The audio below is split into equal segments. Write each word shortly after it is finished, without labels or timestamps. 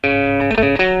To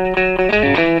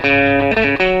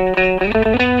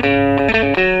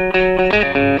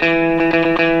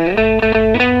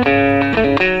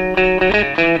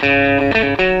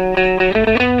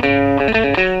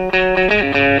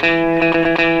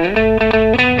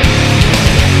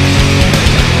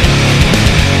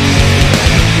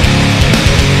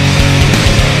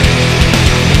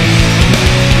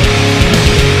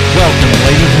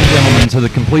the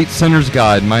Complete Sinner's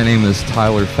Guide. My name is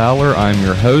Tyler Fowler. I'm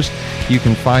your host. You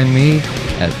can find me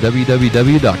at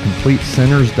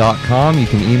www.completesinners.com. You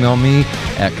can email me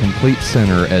at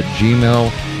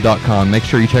completesinner@gmail.com. Make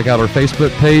sure you check out our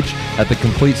Facebook page at the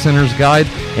Complete Sinner's Guide.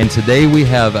 And today we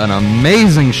have an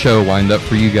amazing show lined up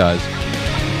for you guys.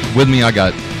 With me, I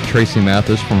got Tracy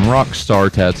Mathis from Rockstar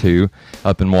Tattoo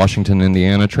up in Washington,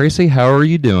 Indiana. Tracy, how are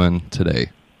you doing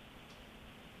today?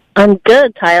 I'm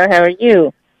good, Tyler. How are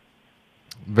you?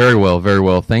 Very well, very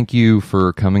well. Thank you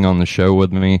for coming on the show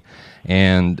with me.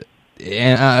 And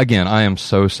again, I am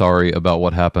so sorry about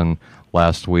what happened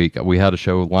last week. We had a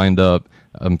show lined up.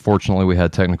 Unfortunately, we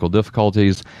had technical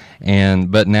difficulties.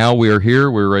 But now we are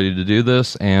here. We're ready to do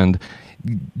this. And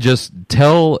just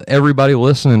tell everybody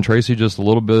listening, Tracy, just a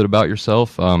little bit about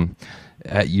yourself.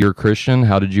 You're a Christian.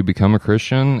 How did you become a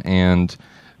Christian? And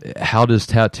how does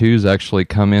tattoos actually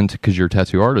come into, because you're a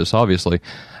tattoo artist, obviously.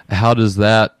 How does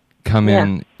that come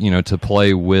in, to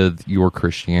play with your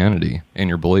Christianity and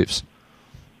your beliefs?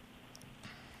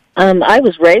 I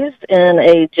was raised in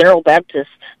a General Baptist,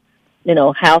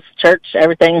 house, church,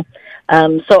 everything.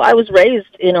 So I was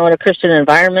raised, in a Christian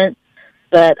environment,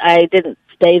 but I didn't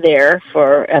stay there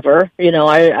forever.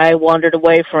 I wandered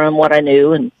away from what I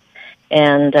knew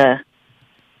and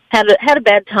had a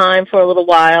bad time for a little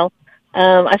while.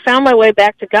 I found my way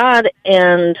back to God,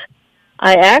 and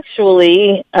I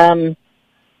actually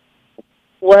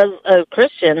was a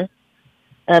Christian,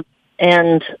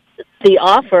 and the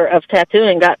offer of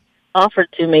tattooing got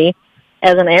offered to me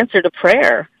as an answer to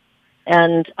prayer.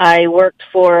 And I worked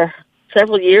for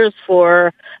several years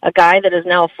for a guy that is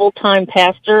now a full-time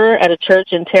pastor at a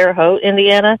church in Terre Haute,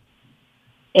 Indiana.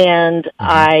 And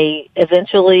I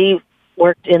eventually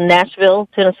worked in Nashville,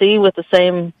 Tennessee with the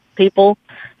same people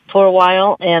for a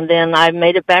while. And then I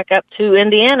made it back up to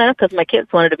Indiana because my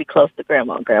kids wanted to be close to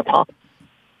Grandma and Grandpa.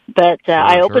 But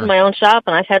I opened my own shop,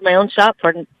 and I've had my own shop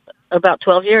for about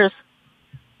 12 years.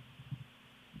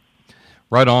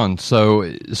 Right on. So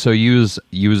you was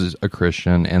a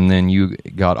Christian, and then you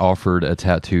got offered a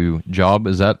tattoo job.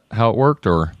 Is that how it worked,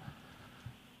 or?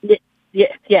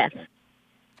 Yes.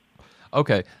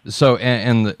 Okay. So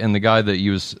and the guy that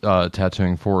you was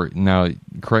tattooing for, now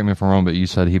correct me if I'm wrong, but you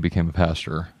said he became a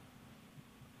pastor.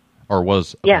 Or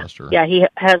was a pastor. Yeah, he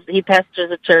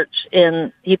pastors a church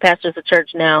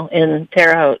now in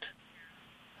Terre Haute.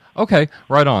 Okay,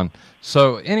 right on.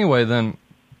 So anyway, then,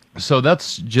 so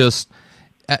that's just.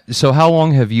 So how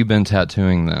long have you been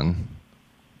tattooing then?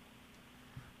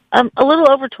 A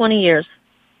little over 20 years.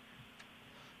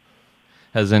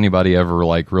 Has anybody ever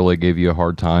really gave you a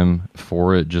hard time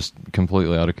for it, just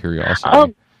completely out of curiosity?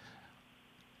 Oh,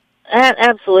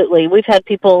 absolutely. We've had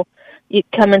people. You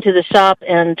come into the shop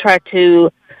and try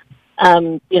to,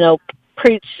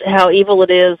 preach how evil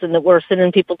it is and that we're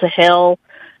sending people to hell.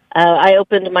 I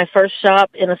opened my first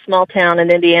shop in a small town in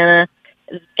Indiana,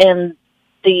 and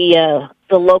the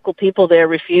local people there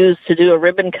refused to do a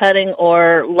ribbon cutting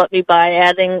or let me buy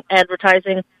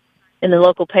advertising in the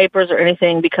local papers or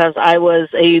anything because I was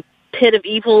a pit of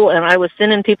evil and I was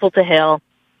sending people to hell.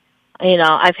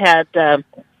 I've had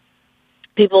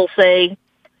people say,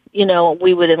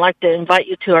 we would like to invite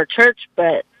you to our church,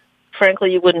 but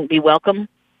frankly, you wouldn't be welcome.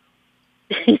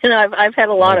 I've had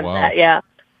a lot of that, yeah.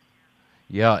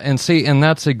 Yeah, and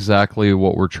that's exactly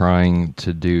what we're trying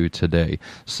to do today.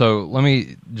 So let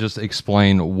me just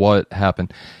explain what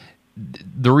happened.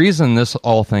 The reason this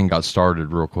all thing got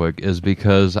started real quick is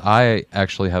because I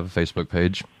actually have a Facebook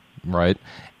page, right?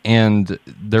 And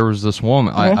there was this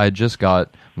woman, I just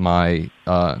got my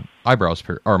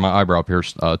eyebrow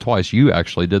pierced twice. You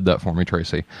actually did that for me,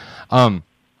 Tracy.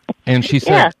 And she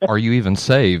said, "Are you even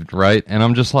saved?" Right? And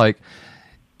I'm just like,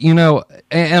 and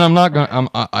I'm not going.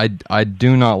 I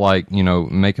do not like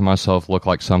making myself look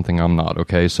like something I'm not.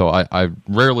 Okay, so I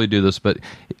rarely do this, but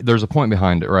there's a point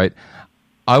behind it, right?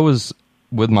 I was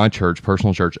with my church,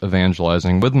 personal church,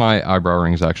 evangelizing with my eyebrow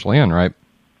rings actually in, right?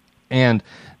 And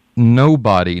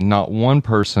nobody, not one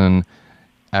person,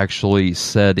 actually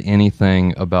said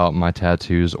anything about my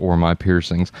tattoos or my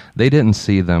piercings. They didn't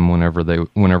see them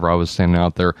whenever I was standing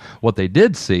out there. What they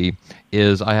did see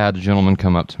is I had a gentleman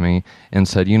come up to me and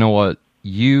said, "You know what?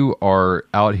 You are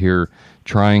out here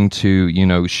trying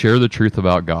to, share the truth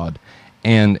about God."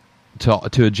 And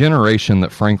to a generation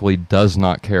that frankly does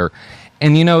not care.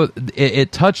 And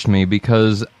it touched me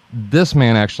because this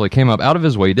man actually came up out of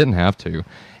his way. He didn't have to.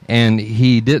 And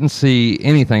he didn't see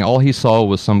anything. All he saw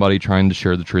was somebody trying to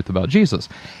share the truth about Jesus.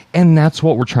 And that's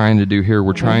what we're trying to do here.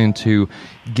 We're trying to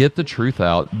get the truth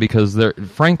out because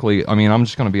frankly, I'm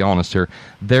just going to be honest here.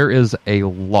 There is a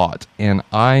lot, and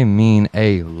I mean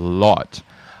a lot,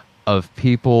 of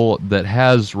people that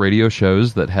has radio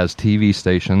shows, that has TV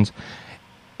stations,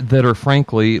 that are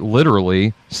frankly,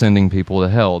 literally sending people to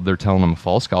hell. They're telling them a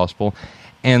false gospel.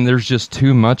 And there's just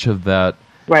too much of that.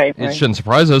 Right. It shouldn't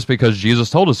surprise us because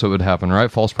Jesus told us it would happen,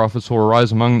 right? False prophets will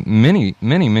arise among many,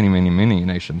 many, many, many, many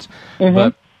nations.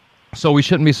 But so we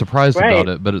shouldn't be surprised about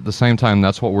it, but at the same time,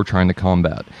 that's what we're trying to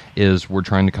combat, is we're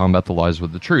trying to combat the lies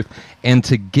with the truth. And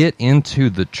to get into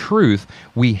the truth,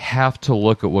 we have to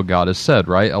look at what God has said,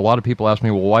 right? A lot of people ask me,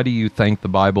 well, why do you think the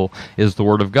Bible is the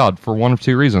Word of God? For one of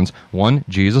two reasons. One,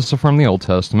 Jesus affirmed the Old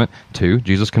Testament. Two,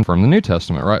 Jesus confirmed the New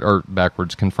Testament, right? Or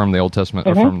backwards, confirmed the Old Testament,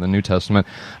 affirmed the New Testament.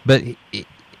 But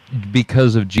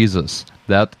because of Jesus,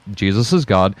 that Jesus is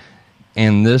God,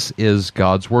 and this is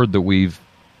God's Word that we've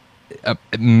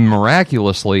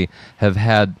miraculously have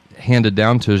had handed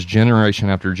down to us generation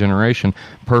after generation,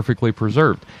 perfectly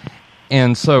preserved.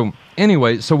 And so,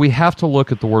 anyway, so we have to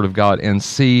look at the Word of God and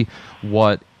see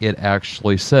what it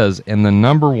actually says. And the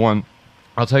number one,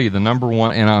 I'll tell you, the number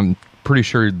one, and I'm pretty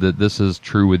sure that this is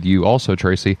true with you also,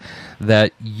 Tracy,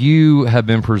 that you have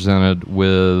been presented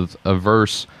with a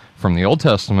verse from the Old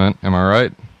Testament, am I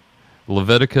right?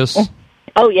 Leviticus?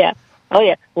 Oh, yeah.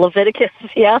 Leviticus,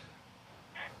 yeah.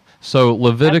 So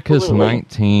Leviticus Absolutely.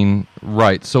 19,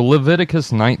 right. So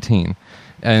Leviticus 19,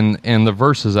 and the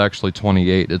verse is actually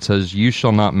 28. It says, "You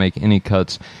shall not make any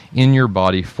cuts in your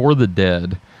body for the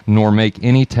dead, nor make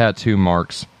any tattoo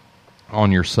marks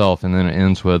on yourself." And then it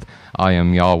ends with, "I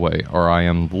am Yahweh," or "I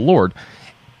am the Lord."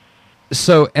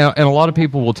 So, and a lot of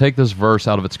people will take this verse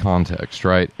out of its context,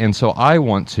 right? And so I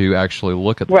want to actually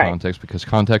look at the context, because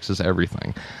context is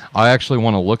everything. I actually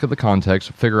want to look at the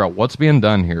context, figure out what's being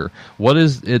done here, what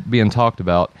is it being talked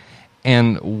about,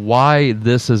 and why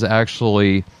this is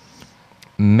actually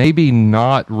maybe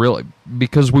not really,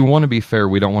 because we want to be fair,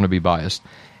 we don't want to be biased.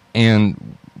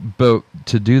 But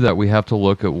to do that, we have to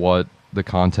look at what the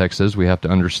context is, we have to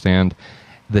understand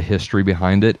the history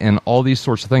behind it, and all these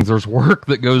sorts of things. There's work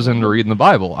that goes into reading the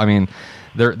Bible. I mean,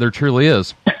 there truly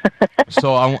is.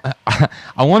 So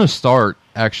I want to start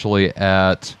actually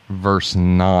at verse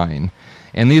 9,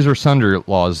 and these are sundry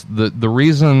laws. The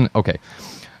reason, okay,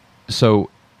 so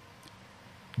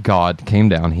God came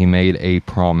down. He made a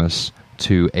promise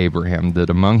to Abraham that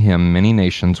among him many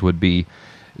nations would be,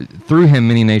 through him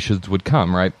many nations would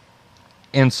come, right?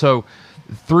 And so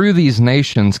through these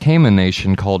nations came a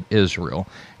nation called Israel.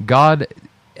 God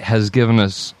has given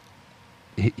us,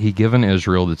 He given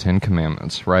Israel the 10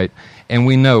 Commandments, right? And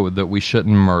we know that we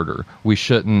shouldn't murder, we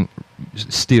shouldn't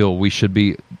steal, we shouldn't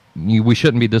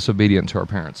be disobedient to our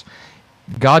parents.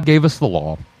 God gave us the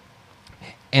law,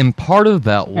 and part of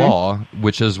that law,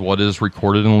 which is what is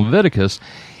recorded in Leviticus,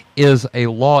 is a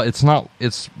law. It's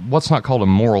what's not called a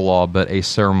moral law, but a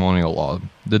ceremonial law.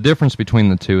 The difference between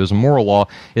the two is a moral law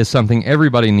is something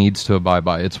everybody needs to abide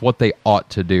by. It's what they ought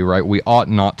to do, right? We ought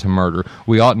not to murder.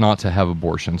 We ought not to have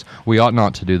abortions. We ought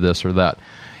not to do this or that.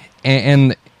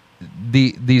 And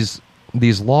these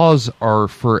laws are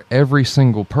for every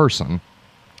single person.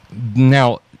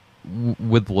 Now,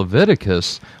 with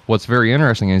Leviticus, what's very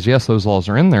interesting is, yes, those laws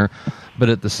are in there, but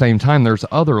at the same time, there's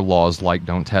other laws like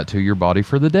don't tattoo your body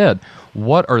for the dead.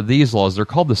 What are these laws? They're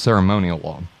called the ceremonial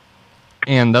law,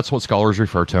 and that's what scholars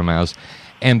refer to them as.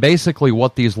 And basically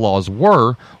what these laws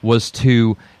was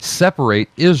to separate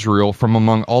Israel from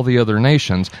among all the other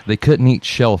nations. They couldn't eat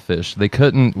shellfish. They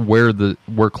couldn't wear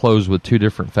clothes with two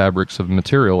different fabrics of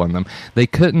material in them. They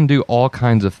couldn't do all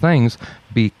kinds of things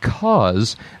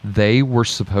because they were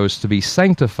supposed to be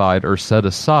sanctified or set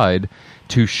aside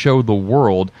to show the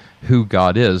world who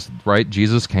God is, right?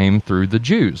 Jesus came through the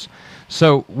Jews.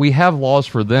 So we have laws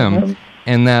for them,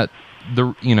 and that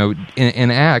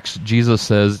in Acts, Jesus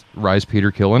says, "Rise,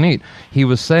 Peter, kill and eat." He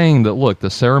was saying that, look, the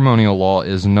ceremonial law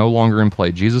is no longer in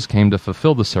play. Jesus came to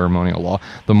fulfill the ceremonial law.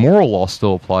 The moral law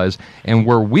still applies, and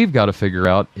where we've got to figure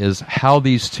out is how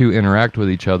these two interact with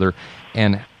each other,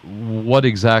 and what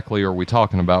exactly are we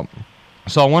talking about.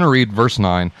 So I want to read verse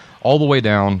 9 all the way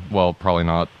down. Well, probably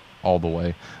not all the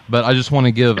way, but I just want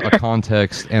to give a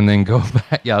context and then go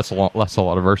back. Yeah, that's a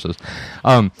lot of verses.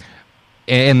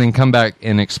 and then come back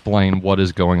and explain what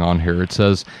is going on here. It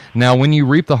says, "Now when you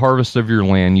reap the harvest of your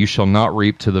land, you shall not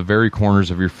reap to the very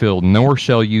corners of your field, nor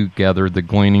shall you gather the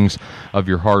gleanings of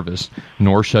your harvest,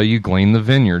 nor shall you glean the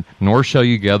vineyard, nor shall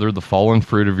you gather the fallen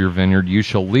fruit of your vineyard. You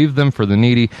shall leave them for the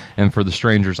needy and for the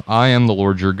strangers. I am the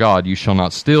Lord your God. You shall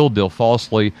not steal, deal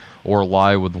falsely, or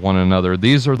lie with one another."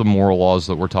 These are the moral laws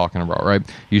that we're talking about, right?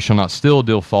 You shall not steal,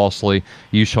 deal falsely.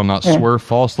 You shall not swear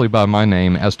falsely by my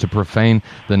name as to profane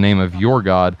the name of your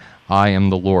God. I am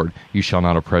the Lord. You shall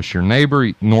not oppress your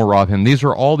neighbor, nor rob him. These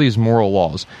are all these moral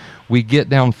laws. We get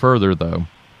down further, though,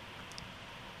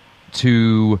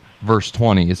 to verse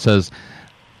 20. It says,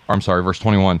 verse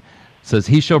 21. It says,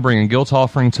 "He shall bring a guilt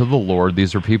offering to the Lord."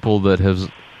 These are people that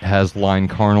has lined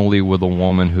carnally with a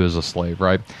woman who is a slave,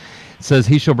 right? It says,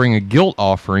 "He shall bring a guilt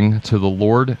offering to the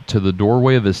Lord to the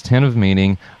doorway of his tent of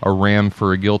meeting, a ram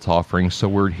for a guilt offering." So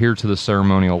we're here to the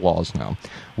ceremonial laws now.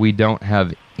 We don't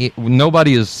have,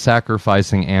 nobody is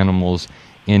sacrificing animals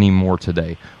anymore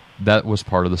today. That was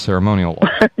part of the ceremonial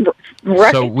law.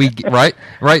 Right. So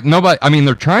right. Nobody. I mean,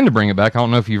 they're trying to bring it back. I don't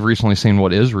know if you've recently seen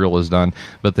what Israel has done,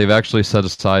 but they've actually set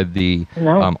aside the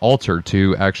altar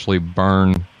to actually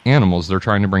burn animals. They're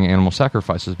trying to bring animal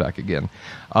sacrifices back again,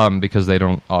 because they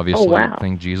don't obviously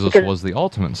think Jesus was the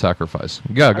ultimate sacrifice.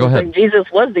 Yeah, go ahead. Jesus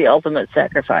was the ultimate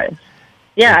sacrifice.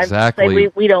 Yeah, exactly. I'd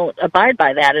say we don't abide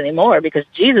by that anymore because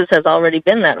Jesus has already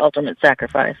been that ultimate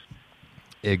sacrifice.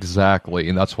 Exactly,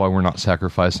 and that's why we're not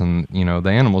sacrificing, the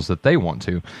animals that they want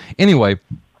to. Anyway,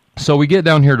 so we get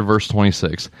down here to verse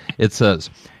 26. It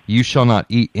says, "You shall not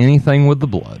eat anything with the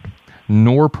blood,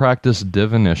 nor practice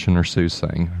divination or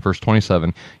soothsaying." Verse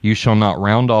 27, "You shall not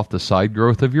round off the side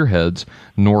growth of your heads,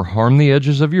 nor harm the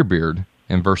edges of your beard."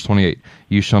 And verse 28,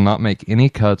 "You shall not make any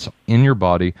cuts in your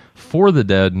body for the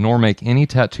dead, nor make any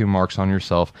tattoo marks on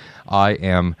yourself. I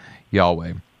am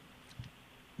Yahweh."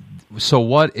 So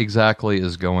what exactly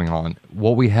is going on?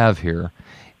 What we have here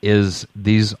is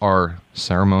these are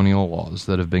ceremonial laws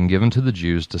that have been given to the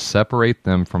Jews to separate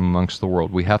them from amongst the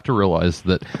world. We have to realize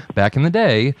that back in the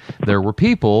day, there were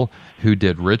people who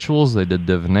did rituals, they did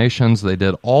divinations, they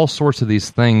did all sorts of these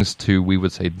things to, we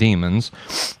would say, demons,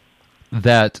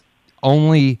 that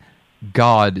only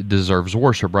God deserves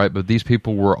worship, right? But these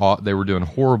people were doing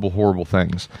horrible, horrible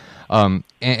things. And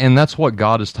that's what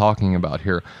God is talking about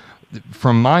here.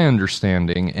 From my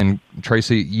understanding, and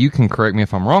Tracy, you can correct me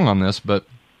if I'm wrong on this, but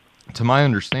to my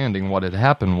understanding, what had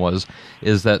happened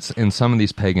is that in some of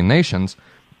these pagan nations,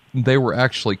 they were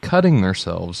actually cutting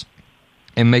themselves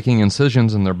and making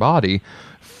incisions in their body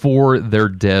for their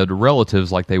dead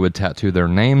relatives. Like they would tattoo their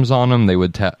names on them, they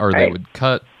would they would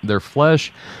cut their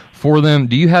flesh for them.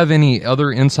 Do you have any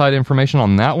other inside information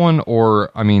on that one,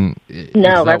 or is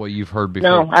that what you've heard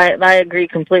before? No, I agree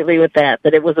completely with that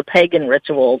it was a pagan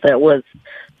ritual that was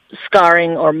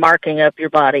scarring or marking up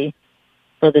your body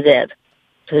for the dead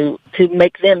to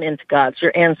make them into gods,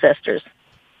 your ancestors.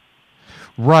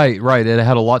 Right. It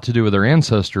had a lot to do with their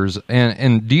ancestors.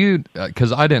 And do you,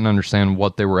 because I didn't understand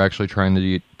what they were actually trying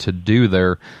to do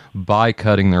there by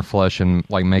cutting their flesh and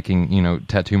like making,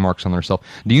 tattoo marks on themselves.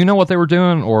 Do you know what they were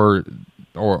doing or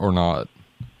not?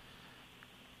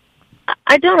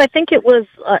 I don't. I think it was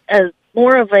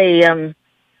more of a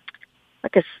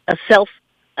self,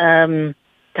 I don't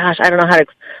know how to,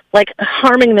 like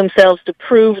harming themselves to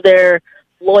prove their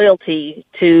loyalty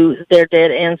to their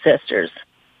dead ancestors,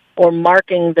 or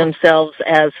marking themselves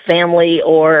as family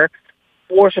or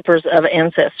worshipers of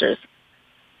ancestors.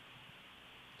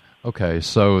 Okay,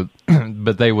 so,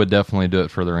 but they would definitely do it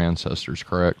for their ancestors,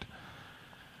 correct?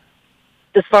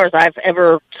 As far as I've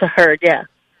ever heard, yeah.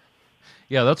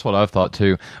 Yeah, that's what I've thought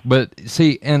too. But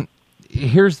see, and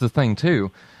here's the thing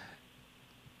too.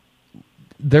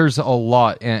 There's a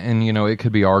lot, and it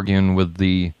could be arguing with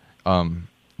the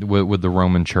with the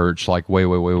Roman Church, like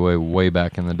way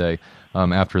back in the day,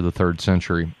 after the 3rd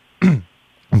century.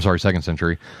 I'm sorry, 2nd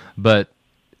century. But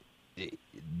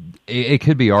it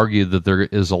could be argued that there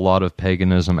is a lot of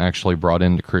paganism actually brought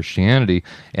into Christianity,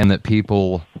 and that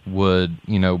people would,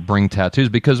 bring tattoos,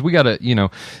 because we got to,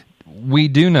 we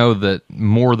do know that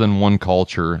more than one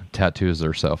culture tattoos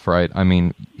theirself, right? I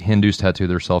mean, Hindus tattoo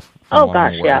theirself. Oh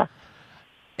gosh, yeah.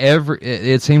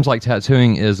 It seems like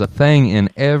tattooing is a thing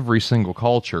in every single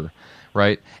culture,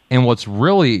 right? And what's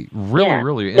really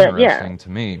interesting to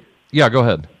me. Yeah, go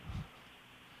ahead.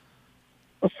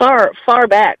 Far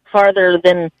back, farther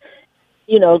than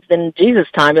Jesus'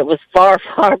 time. It was far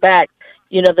back.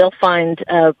 They'll find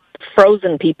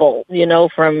frozen people,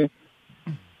 from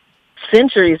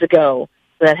centuries ago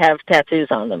that have tattoos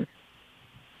on them.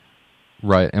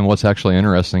 Right, and what's actually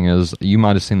interesting is you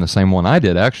might have seen the same one I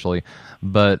did, actually,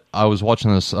 but I was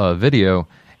watching this video,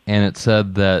 and it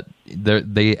said that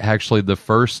they actually the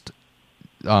first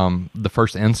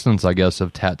instance, I guess,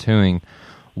 of tattooing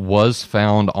was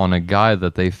found on a guy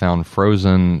that they found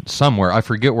frozen somewhere. I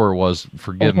forget where it was.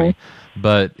 Forgive me,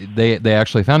 but they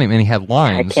actually found him, and he had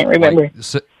lines. I can't remember.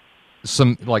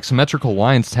 Some like symmetrical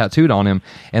lines tattooed on him,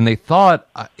 and they thought,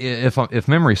 if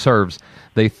memory serves,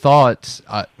 they thought,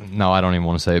 no, I don't even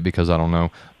want to say it because I don't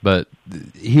know, but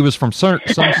he was from some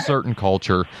certain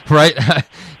culture, right?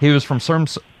 He was from some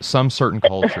certain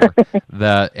culture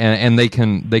that, and they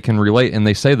can relate, and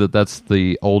they say that that's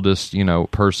the oldest,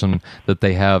 person that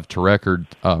they have to record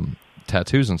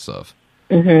tattoos and stuff.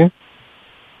 Mm-hmm.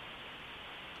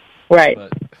 Right.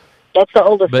 That's the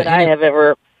oldest that I have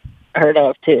ever heard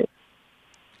of too.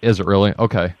 Is it really?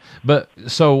 Okay. But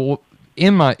so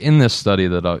in this study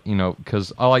that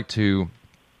because I like to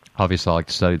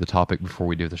study the topic before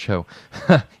we do the show.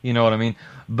 You know what I mean?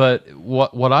 But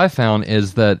what I found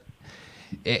is that,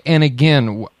 and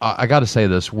again, I got to say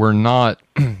this, we're not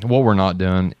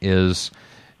doing is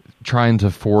trying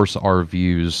to force our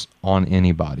views on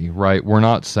anybody, right? We're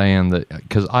not saying that,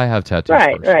 because I have tattoos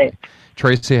personally. Right.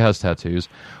 Tracy has tattoos.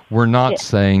 We're not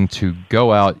saying to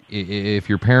go out, if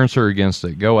your parents are against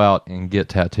it, go out and get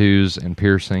tattoos and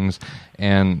piercings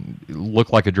and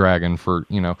look like a dragon for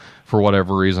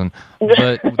whatever reason.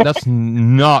 But that's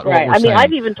not what we're saying.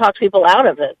 I've even talked people out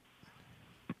of it.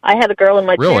 I had a girl in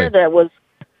my chair that was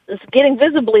getting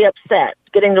visibly upset,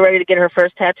 getting ready to get her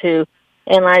first tattoo.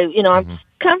 And I'm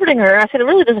comforting her. I said, it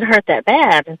really doesn't hurt that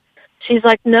bad. And she's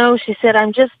like, no, she said,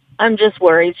 I'm just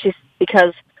worried.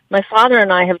 Because my father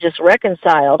and I have just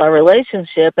reconciled our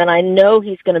relationship, and I know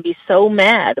he's going to be so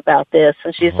mad about this.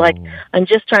 And she's like, I'm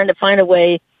just trying to find a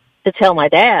way to tell my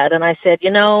dad. And I said,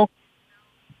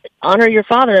 honor your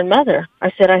father and mother.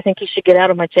 I said, I think you should get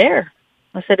out of my chair.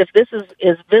 I said, if this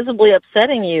is visibly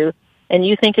upsetting you and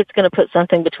you think it's going to put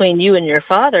something between you and your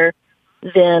father,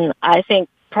 then I think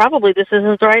probably this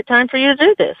isn't the right time for you to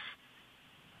do this.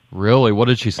 Really? What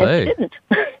did she say? And she didn't.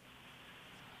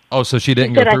 Oh, so she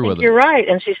didn't go through with it. You're right.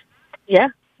 And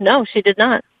no, she did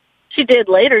not. She did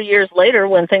later, years later,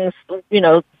 when things,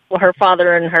 her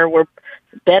father and her were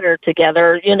better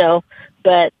together,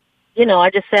 but, I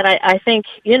just said, I think,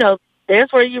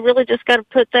 there's where you really just got to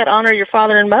put that honor your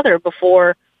father and mother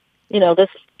before, this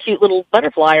cute little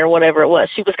butterfly or whatever it was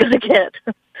she was going to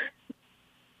get.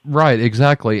 Right,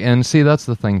 exactly. And see, that's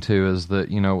the thing too, is that,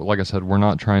 like I said, we're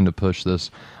not trying to push this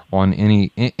on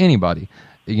anybody,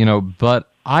 but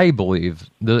I believe,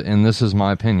 and this is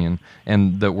my opinion,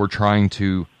 and that we're trying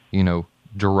to,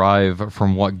 derive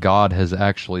from what God has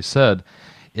actually said,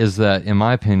 is that, in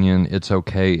my opinion, it's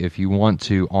okay if you want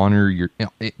to honor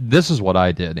this is what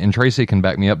I did, and Tracy can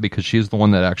back me up because she's the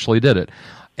one that actually did it.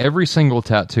 Every single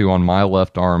tattoo on my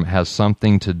left arm has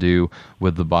something to do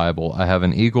with the Bible. I have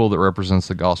an eagle that represents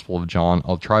the Gospel of John,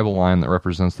 a tribal lion that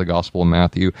represents the Gospel of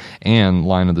Matthew, and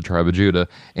Lion of the Tribe of Judah,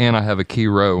 and I have a key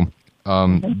row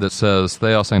that says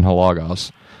Theos and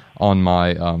Halagos on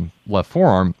my left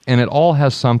forearm, and it all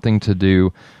has something to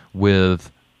do with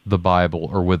the Bible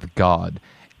or with God.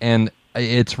 And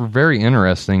it's very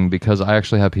interesting because I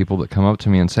actually have people that come up to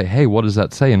me and say, hey, what does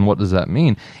that say and what does that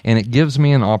mean? And it gives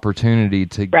me an opportunity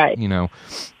to,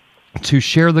 to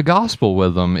share the gospel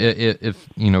with them if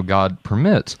God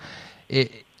permits.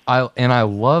 I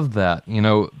love that,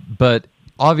 but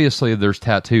obviously there's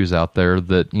tattoos out there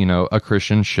that, a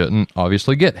Christian shouldn't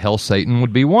obviously get. Hell, Satan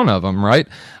would be one of them, right?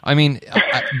 I mean,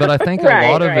 but I think a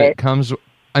lot of it comes,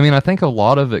 I think a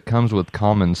lot of it comes with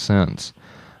common sense.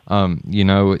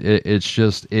 It's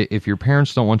just, if your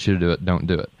parents don't want you to do it, don't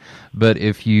do it. But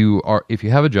if you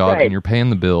have a job and you're paying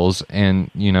the bills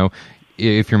and,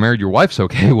 if you're married, your wife's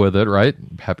okay with it, right?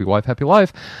 Happy wife, happy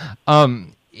life.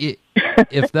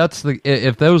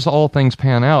 If those all things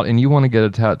pan out and you want to get a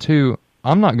tattoo,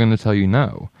 I'm not going to tell you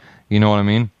no. You know what I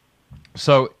mean?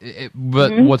 So,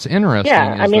 what's interesting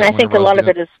is I think a lot of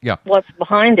it is what's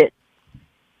behind it.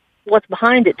 What's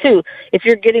behind it, too. If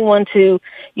you're getting one to,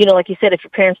 like you said, if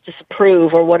your parents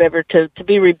disapprove or whatever, to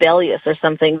be rebellious or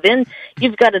something, then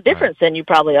you've got a difference then you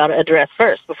probably ought to address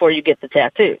first before you get the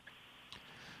tattoo.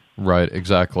 Right,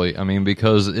 exactly.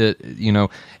 Because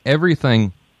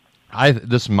everything,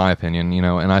 this is my opinion,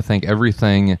 and I think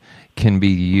everything can be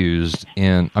used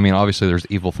in, obviously there's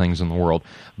evil things in the world,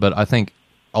 but I think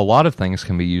a lot of things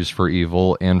can be used for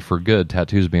evil and for good,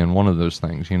 tattoos being one of those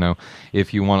things,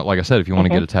 If you want, like I said, if you want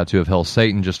to get a tattoo of Hell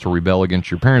Satan just to rebel against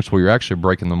your parents, well, you're actually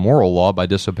breaking the moral law by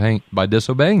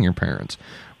disobeying your parents,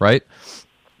 right?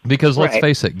 Because let's Right.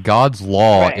 face it, God's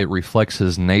law, Right. it reflects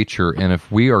his nature. And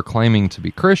if we are claiming to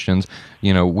be Christians,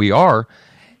 we are,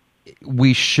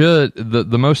 we should,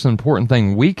 the most important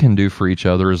thing we can do for each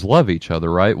other is love each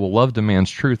other, right? Well, love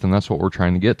demands truth, and that's what we're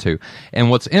trying to get to.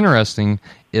 And what's interesting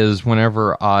is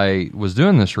whenever I was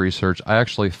doing this research, I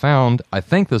actually found, I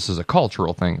think this is a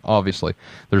cultural thing, obviously.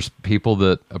 There's people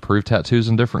that approve tattoos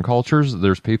in different cultures,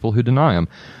 there's people who deny them.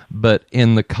 But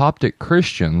in the Coptic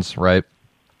Christians, right,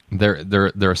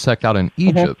 they're a sect out in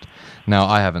Egypt. Now,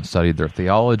 I haven't studied their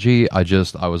theology. I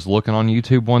was looking on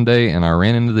YouTube one day and I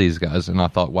ran into these guys and I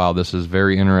thought, wow, this is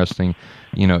very interesting,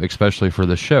 especially for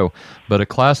this show. But a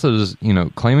class that is,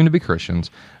 claiming to be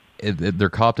Christians, they're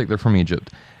Coptic, they're from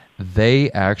Egypt. They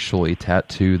actually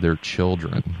tattoo their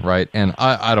children, right? And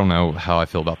I don't know how I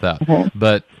feel about that.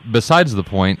 But besides the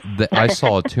point, I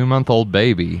saw a 2-month-old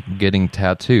baby getting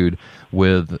tattooed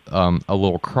with a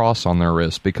little cross on their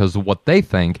wrist, because what they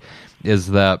think is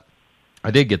that,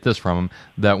 I did get this from them,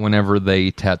 that whenever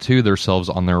they tattoo themselves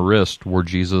on their wrist where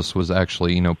Jesus was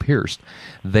actually, pierced,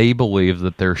 they believe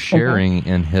that they're sharing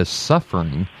in his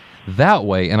suffering that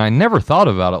way. And I never thought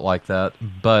about it like that,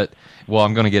 but, well,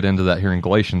 I'm going to get into that here in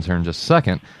Galatians here in just a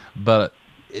second, but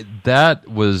that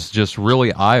was just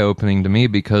really eye-opening to me,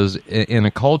 because in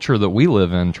a culture that we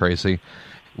live in, Tracy,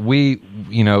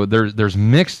 there's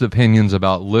mixed opinions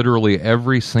about literally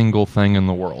every single thing in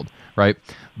the world, right?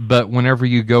 But whenever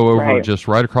you go over just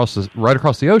right across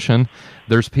the ocean,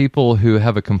 there's people who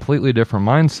have a completely different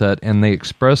mindset, and they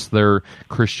express their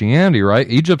Christianity, right?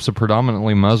 Egypt's a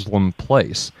predominantly Muslim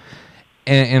place.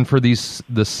 And for the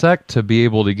sect to be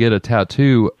able to get a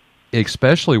tattoo,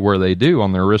 especially where they do,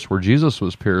 on their wrist where Jesus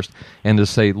was pierced, and to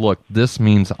say, look, this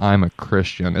means I'm a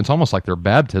Christian. It's almost like their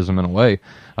baptism in a way,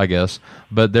 I guess.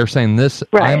 But they're saying this,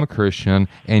 I'm a Christian,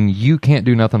 and you can't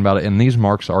do nothing about it, and these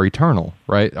marks are eternal,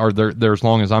 right? Or they're as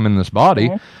long as I'm in this body.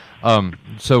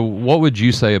 So what would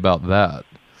you say about that?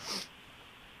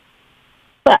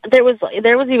 But there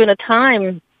was even a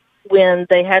time when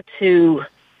they had to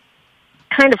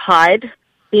kind of hide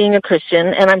being a Christian,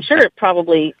 and I'm sure it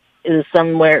probably is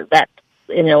somewhere that,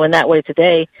 in that way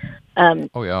today.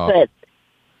 But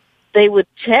they would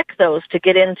check those to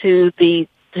get into the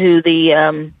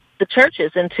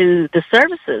churches, into the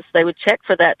services. They would check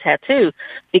for that tattoo,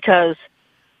 because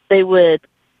they would,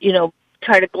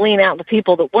 try to glean out the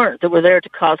people that were there to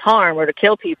cause harm or to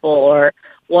kill people or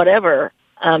whatever,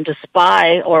 to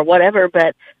spy or whatever.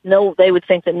 But no, they would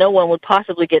think that no one would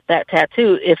possibly get that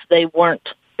tattoo if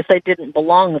they didn't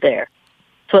belong there.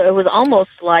 So it was almost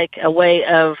like a way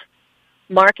of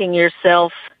marking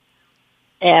yourself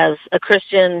as a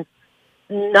Christian,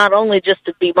 not only just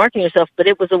to be marking yourself, but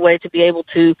it was a way to be able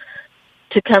to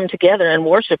come together and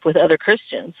worship with other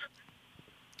Christians.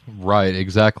 Right,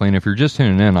 exactly. And if you're just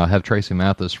tuning in, I have Tracy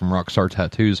Mathis from Rockstar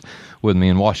Tattoos with me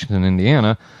in Washington,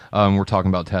 Indiana. We're talking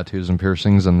about tattoos and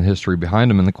piercings and the history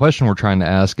behind them. And the question we're trying to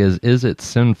ask is it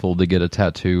sinful to get a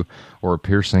tattoo or a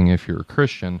piercing if you're a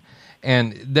Christian?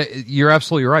 And you're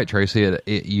absolutely right, Tracy.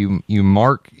 You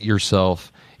mark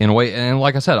yourself in a way, and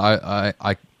like I said,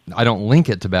 I don't link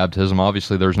it to baptism.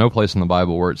 Obviously, there's no place in the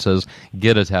Bible where it says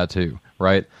get a tattoo,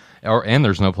 right? And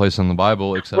there's no place in the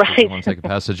Bible, except if you want to take a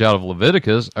passage out of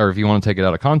Leviticus, or if you want to take it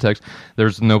out of context,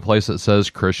 there's no place that says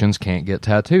Christians can't get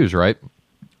tattoos, right?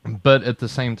 But at the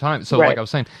same time, so like I was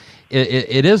saying,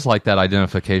 it is like that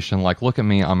identification, like, look at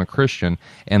me, I'm a Christian,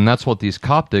 and that's what these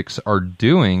Coptics are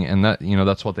doing, and that,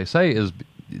 that's what they say is,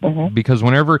 because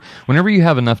whenever you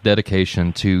have enough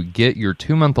dedication to get your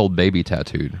 2-month-old baby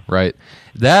tattooed, right,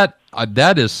 that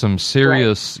is some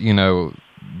serious,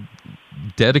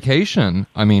 dedication.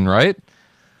 I mean, right?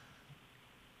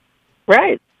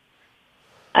 Right.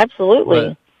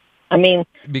 Absolutely. I mean,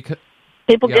 because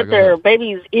people get their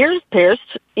babies' ears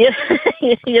pierced, and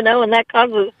that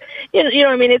causes,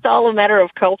 it's all a matter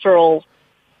of cultural,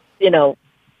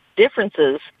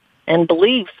 differences and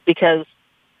beliefs, because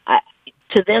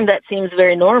to them that seems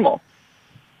very normal.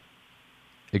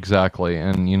 Exactly.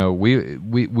 And,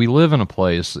 we live in a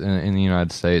place in the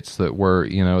United States that where,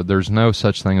 there's no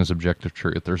such thing as objective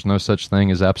truth. There's no such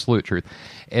thing as absolute truth.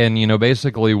 And,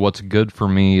 basically what's good for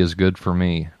me is good for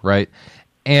me, right?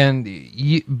 And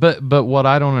but what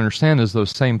I don't understand is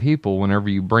those same people, whenever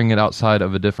you bring it outside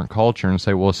of a different culture and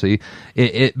say, well, see,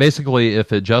 it basically,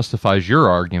 if it justifies your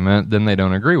argument, then they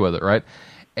don't agree with it, right?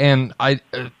 And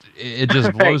it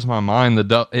just blows my mind.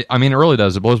 It really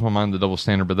does. It blows my mind, the double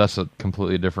standard, but that's a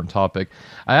completely different topic.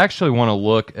 I actually want to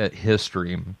look at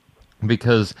history,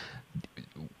 because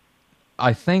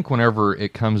I think whenever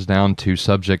it comes down to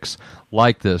subjects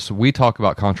like this, we talk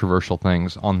about controversial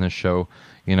things on this show,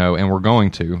 and we're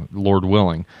going to, Lord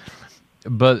willing.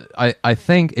 But I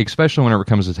think, especially whenever it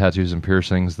comes to tattoos and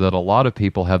piercings, that a lot of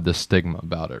people have this stigma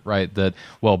about it, right? That,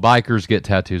 well, bikers get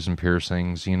tattoos and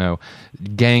piercings,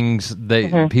 gangs,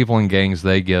 people in gangs,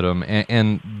 they get them,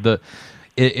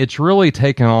 it's really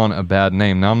taken on a bad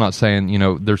name. Now, I'm not saying,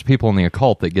 there's people in the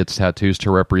occult that gets tattoos to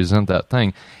represent that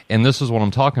thing, and this is what I'm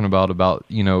talking about,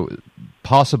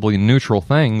 possibly neutral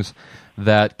things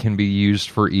that can be used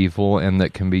for evil and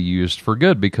that can be used for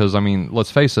good. Because, let's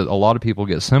face it, a lot of people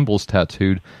get symbols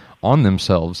tattooed on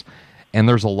themselves, and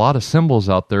there's a lot of symbols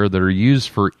out there that are used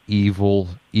for evil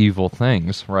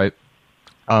things, right?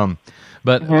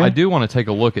 But I do want to take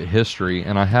a look at history,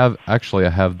 and I have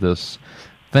this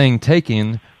thing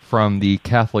taken from the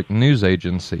Catholic News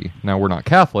Agency. Now, we're not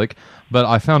Catholic, but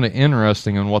I found it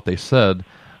interesting in what they said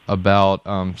about,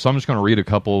 so I'm just going to read a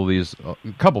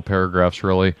couple paragraphs,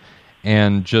 really,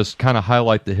 and just kind of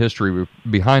highlight the history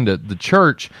behind it. The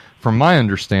church, from my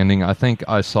understanding, I think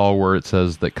I saw where it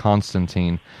says that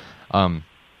Constantine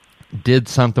did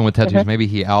something with tattoos. Maybe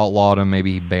he outlawed them,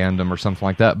 maybe he banned them or something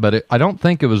like that. But I don't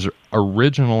think it was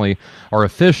originally, or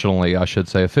officially, I should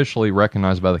say, officially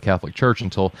recognized by the Catholic Church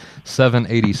until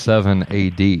 787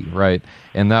 AD, right?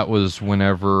 And that was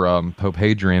whenever Pope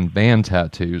Hadrian banned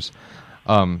tattoos.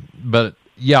 But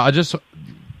yeah,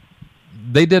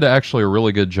 they did actually a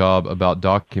really good job about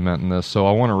documenting this, so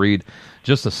I want to read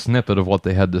just a snippet of what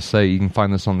they had to say. You can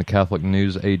find this on the Catholic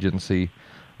News Agency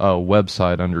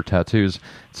website under tattoos. It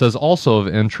says, also of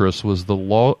interest was the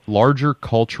larger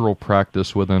cultural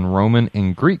practice within Roman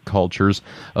and Greek cultures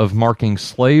of marking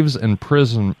slaves and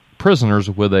prisoners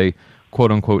with a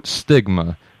quote-unquote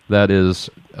stigma. That is,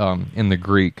 in the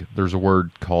Greek, there's a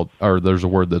word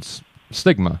that's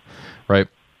stigma, right?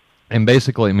 And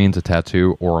basically it means a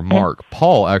tattoo or a mark.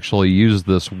 Paul actually used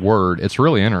this word. It's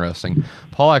really interesting.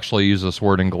 Paul actually used this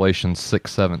word in Galatians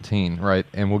 6:17, right?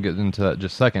 And we'll get into that in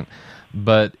just a second.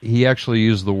 But he actually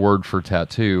used the word for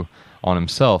tattoo on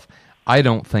himself. I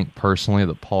don't think personally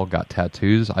that Paul got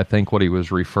tattoos. I think what he was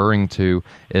referring to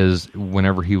is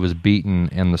whenever he was beaten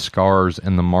and the scars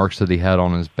and the marks that he had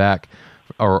on his back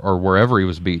or wherever he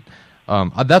was beat.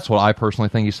 That's what I personally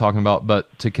think he's talking about.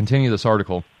 But to continue this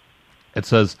article, it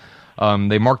says,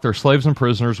 they marked their slaves and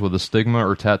prisoners with a stigma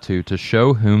or tattoo to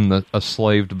show whom a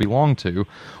slave belonged to,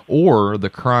 or the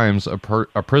crimes a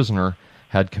prisoner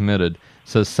had committed. It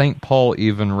says St. Paul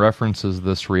even references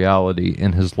this reality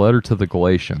in his letter to the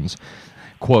Galatians.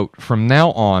 Quote, "From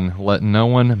now on, let no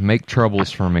one make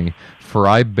troubles for me, for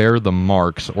I bear the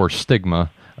marks or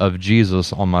stigma of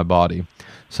Jesus on my body."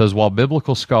 Says, while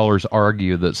biblical scholars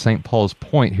argue that St. Paul's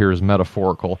point here is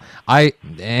metaphorical,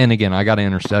 and again, I got to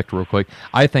intersect real quick,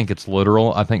 I think it's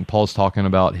literal. I think Paul's talking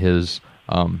about his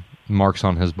marks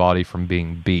on his body from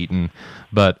being beaten.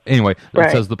 But anyway,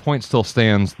 It says the point still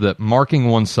stands that marking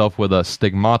oneself with a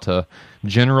stigmata,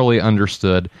 generally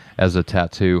understood as a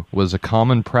tattoo, was a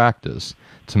common practice,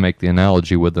 to make the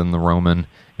analogy within the Roman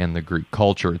and the Greek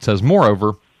culture. It says,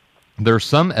 moreover, there's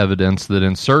some evidence that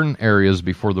in certain areas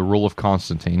before the rule of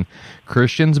Constantine,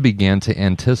 Christians began to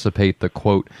anticipate the,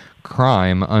 quote,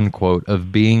 crime, unquote,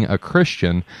 of being a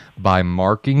Christian by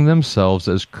marking themselves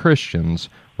as Christians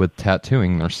with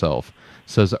tattooing themselves.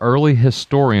 Says early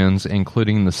historians,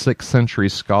 including the 6th century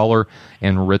scholar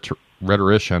and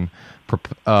rhetorician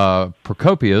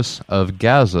Procopius of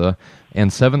Gaza and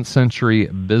 7th century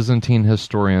Byzantine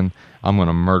historian, I'm going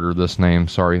to murder this name,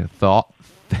 sorry,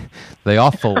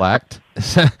 Theophylact.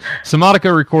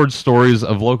 Pseumatica records stories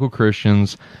of local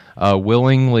Christians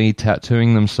willingly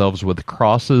tattooing themselves with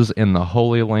crosses in the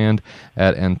Holy Land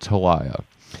at Chelliah.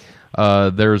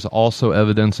 There's also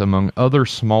evidence among other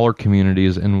smaller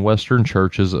communities in Western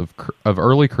churches of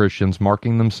early Christians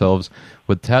marking themselves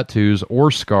with tattoos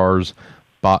or scars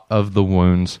of the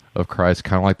wounds of Christ,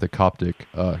 kind of like the Coptic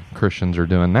Christians are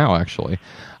doing now, actually.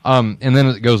 And then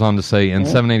it goes on to say, in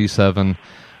 787,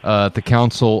 at the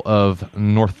Council of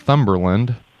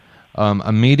Northumberland,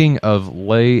 a meeting of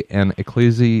lay and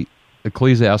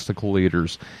ecclesiastical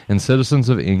leaders and citizens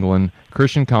of England,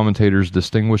 Christian commentators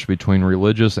distinguished between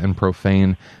religious and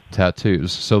profane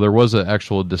tattoos. So there was an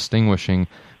actual distinguishing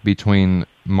between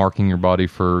marking your body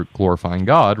for glorifying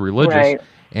God, religious,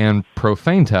 and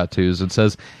profane tattoos. It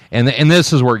says, and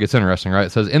this is where it gets interesting, right?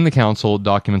 It says, in the council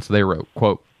documents they wrote,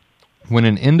 quote, when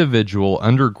an individual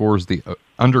undergoes the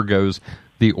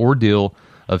ordeal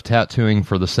of tattooing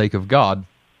for the sake of God,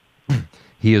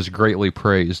 he is greatly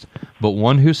praised. But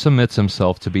one who submits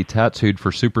himself to be tattooed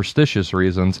for superstitious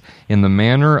reasons in the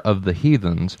manner of the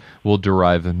heathens will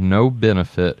derive no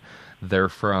benefit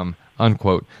therefrom,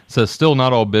 unquote. It says, still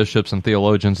not all bishops and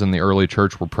theologians in the early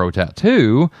church were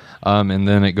pro-tattoo, and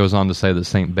then it goes on to say that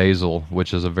St. Basil,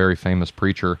 which is a very famous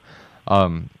preacher,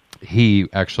 he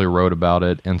actually wrote about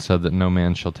it and said that no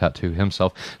man shall tattoo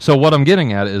himself. So what I'm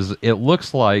getting at is it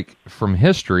looks like from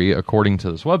history, according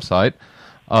to this website,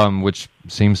 which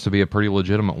seems to be a pretty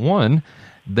legitimate one,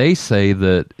 they say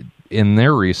that in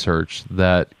their research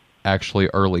that actually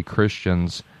early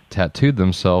Christians tattooed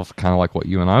themselves, kind of like what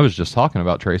you and I was just talking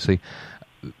about, Tracy,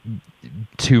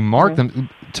 to mark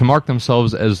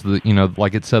themselves as the,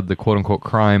 like it said, the quote unquote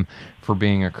crime for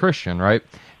being a Christian, right?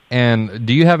 And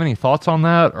do you have any thoughts on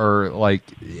that? Or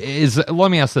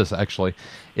let me ask this actually,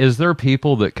 is there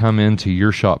people that come into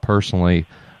your shop personally,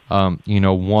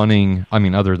 wanting,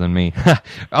 other than me,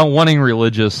 wanting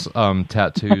religious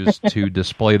tattoos to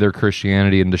display their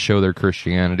Christianity and to show their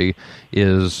Christianity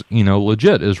is,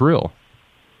 legit, is real?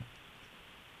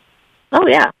 Oh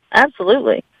yeah,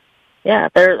 absolutely. Yeah,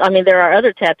 there are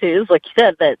other tattoos, like you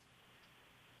said, that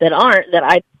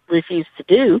I refuse to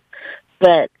do,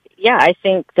 but yeah, I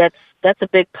think that's a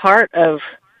big part of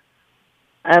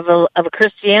a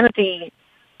Christianity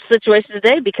situation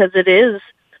today, because it is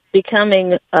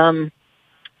becoming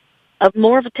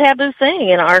more of a taboo thing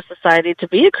in our society to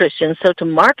be a Christian. So to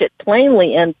mark it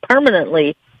plainly and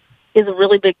permanently is a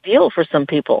really big deal for some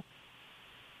people.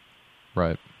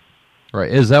 Right.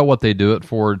 Is that what they do it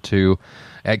for?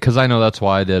 Because I know that's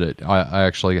why I did it. I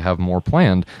actually have more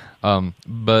planned.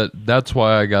 But that's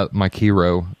why I got my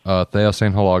Kiro, Theos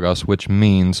and Hologos, which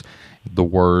means the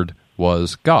Word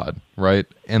was God, right?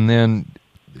 And then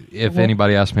if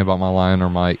anybody asks me about my lion or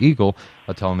my eagle,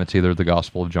 I tell them it's either the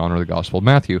Gospel of John or the Gospel of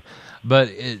Matthew. But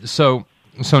so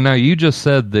now you just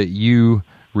said that you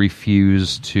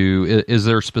refuse to. Is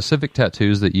there specific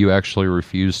tattoos that you actually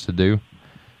refuse to do?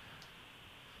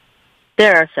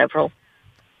 There are several.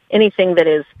 Anything that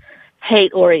is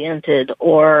hate-oriented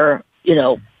or,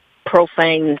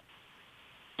 profane,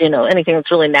 anything that's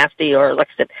really nasty or, like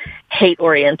I said,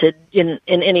 hate-oriented in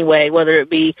any way, whether it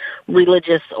be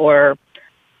religious or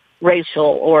racial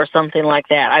or something like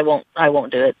that, I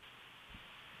won't do it.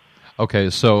 Okay,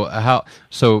 so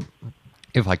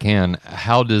if I can,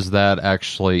 how does that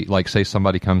actually, like, say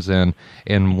somebody comes in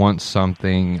and wants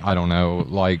something, I don't know,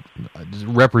 like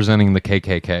representing the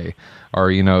KKK or,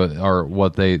 or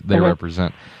what they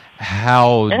represent.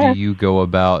 How do you go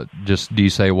about, do you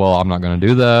say, well, I'm not going to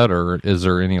do that, or is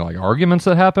there any, like, arguments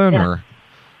that happen, or?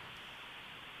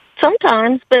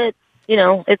 Sometimes, but,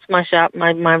 it's my shop,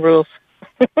 my rules.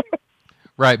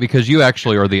 Right, because you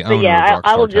actually are the owner of Rockstar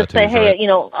I will just Tattoos, say, hey,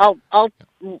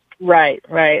 right?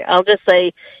 Right. I'll just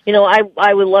say,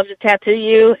 I would love to tattoo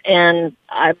you,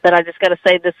 but I just got to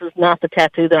say this is not the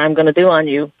tattoo that I'm going to do on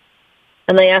you.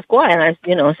 And they ask why, and I,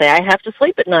 say I have to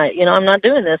sleep at night. I'm not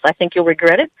doing this. I think you'll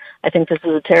regret it. I think this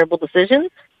is a terrible decision,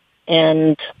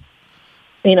 and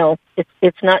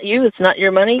it's not you, it's not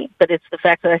your money, but it's the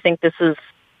fact that I think this is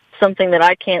something that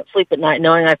I can't sleep at night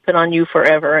knowing I've put on you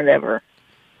forever and ever.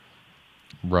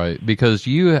 Right, because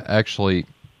you actually.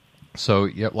 So,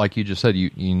 yeah, like you just said,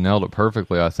 you nailed it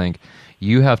perfectly, I think.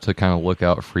 You have to kind of look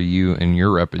out for you and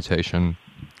your reputation,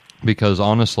 because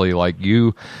honestly, like,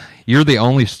 you're the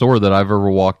only store that I've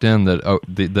ever walked in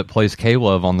that plays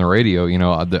K-Love on the radio.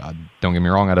 Don't get me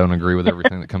wrong, I don't agree with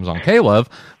everything that comes on K-Love,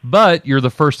 but you're the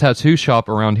first tattoo shop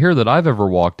around here that I've ever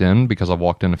walked in, because I've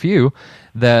walked in a few,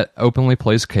 that openly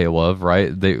plays K-Love,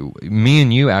 right? Me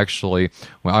and you actually,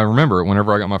 well, I remember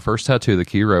whenever I got my first tattoo, the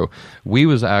Kiro, we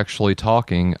was actually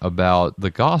talking about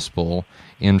the gospel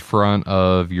in front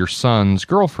of your son's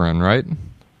girlfriend, right?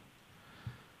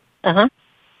 Uh-huh.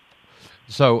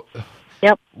 So,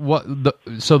 yep.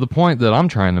 So the point that I'm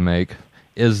trying to make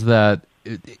is that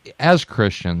as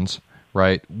Christians,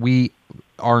 right,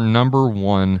 our number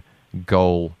one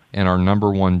goal and our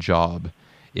number one job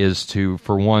is to,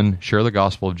 for one, share the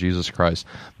gospel of Jesus Christ,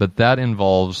 but that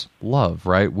involves love,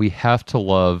 right? We have to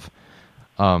love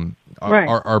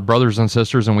our brothers and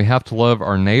sisters, and we have to love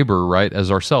our neighbor, right, as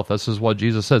ourselves. This is what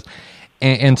Jesus says.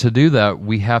 And to do that,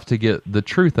 we have to get the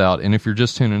truth out. And if you're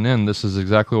just tuning in, this is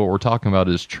exactly what we're talking about,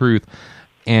 is truth.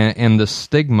 And the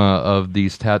stigma of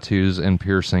these tattoos and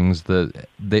piercings, that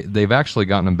they've actually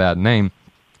gotten a bad name,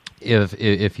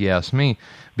 if you ask me,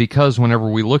 because whenever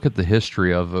we look at the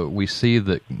history of it, we see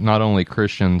that not only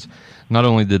Christians, not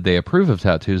only did they approve of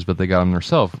tattoos, but they got them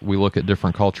themselves. We look at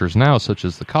different cultures now, such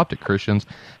as the Coptic Christians,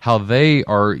 how they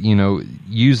are,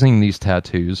 using these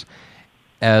tattoos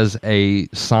as a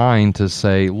sign to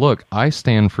say, look, I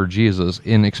stand for Jesus,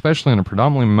 and especially in a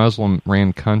predominantly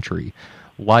Muslim-ran country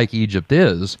like Egypt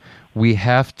is, we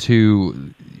have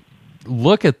to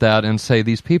look at that and say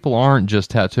these people aren't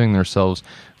just tattooing themselves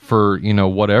for,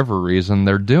 whatever reason.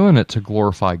 They're doing it to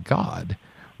glorify God,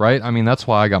 right? I mean, that's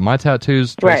why I got my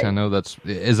tattoos. Tracy, Right. I know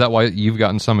is that why you've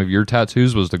gotten some of your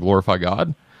tattoos, was to glorify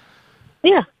God?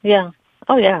 Yeah, yeah.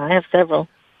 Oh, yeah, I have several.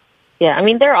 Yeah, I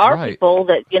mean, there are Right. people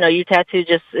that, you tattoo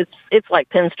it's like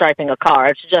pinstriping a car.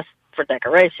 It's just for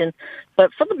decoration.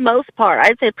 But for the most part,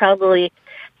 I'd say probably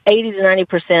 80 to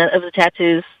 90% of the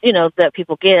tattoos, that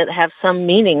people get have some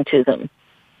meaning to them.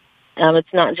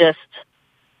 It's not just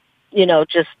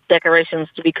decorations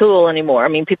to be cool anymore. I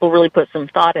mean, people really put some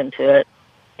thought into it.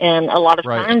 And a lot of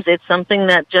Right. times it's something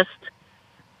that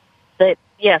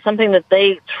something that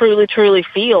they truly, truly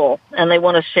feel, and they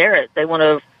want to share it. They want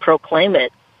to proclaim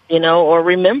it, or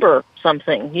remember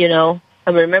something, and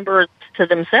remember it to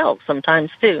themselves sometimes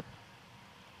too.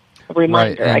 A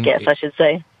reminder, Right. I guess I should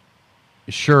say.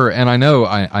 Sure, and I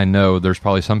know there's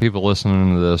probably some people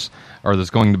listening to this, or that's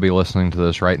going to be listening to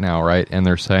this right now, right? And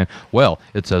they're saying, well,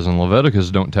 it says in Leviticus,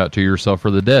 don't tattoo yourself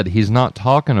for the dead. He's not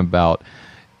talking about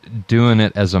doing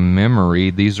it as a memory.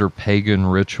 These are pagan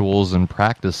rituals and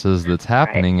practices that's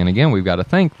happening. Right. And again, we've got to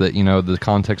think that, the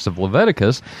context of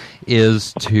Leviticus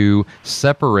is to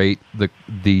separate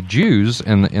the Jews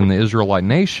and the Israelite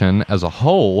nation as a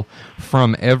whole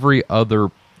from every other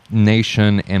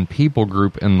nation and people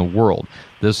group in the world.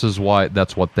 This is why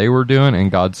that's what they were doing, and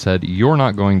God said, you're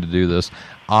not going to do this.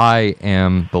 I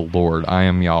am the Lord. I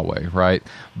am Yahweh, right?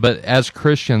 But as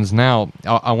Christians now,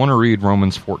 I want to read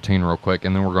Romans 14 real quick,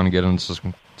 and then we're going to get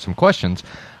into some questions.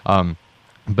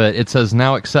 But it says,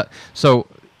 now accept... So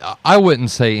I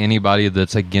wouldn't say anybody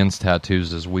that's against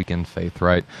tattoos is weak in faith,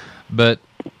 right? But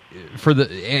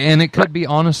and it could be,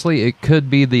 honestly, it could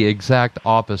be the exact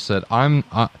opposite.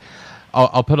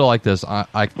 I'll put it like this.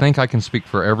 I think I can speak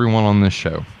for everyone on this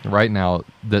show right now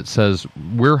that says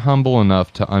we're humble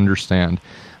enough to understand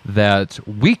that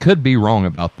we could be wrong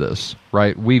about this,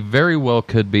 right? We very well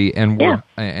could be, and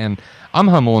and I'm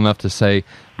humble enough to say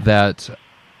that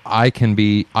I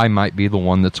might be the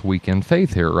one that's weak in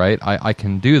faith here, right? I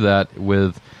can do that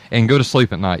and go to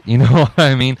sleep at night, you know what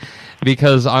I mean?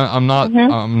 Because I'm not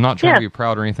trying to be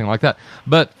proud or anything like that.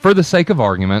 But for the sake of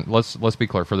argument, let's be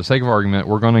clear. For the sake of argument,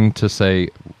 we're going to say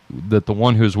that the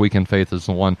one who's weak in faith is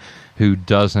the one who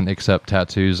doesn't accept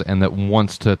tattoos and that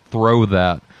wants to throw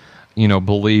that,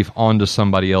 belief onto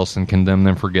somebody else and condemn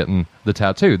them for getting the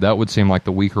tattoo. That would seem like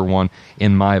the weaker one,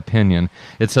 in my opinion.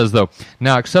 It says, though,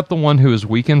 now accept the one who is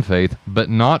weak in faith, but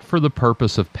not for the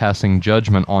purpose of passing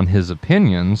judgment on his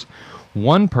opinions.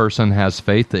 One person has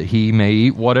faith that he may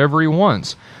eat whatever he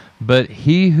wants, but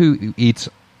he who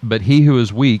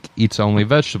is weak eats only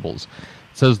vegetables.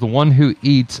 It says the one who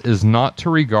eats is not to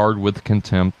regard with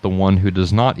contempt the one who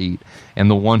does not eat,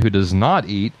 and the one who does not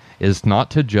eat is not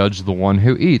to judge the one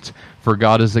who eats, for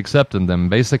God has accepted them.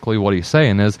 Basically what he's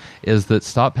saying is that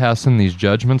stop passing these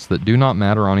judgments that do not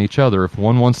matter on each other. If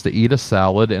one wants to eat a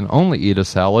salad and only eat a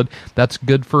salad, that's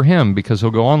good for him, because he'll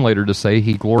go on later to say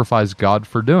he glorifies God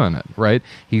for doing it, right?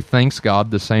 He thanks God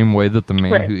the same way that the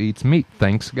man who eats meat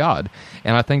thanks God.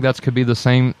 And I think that could be the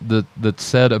same that's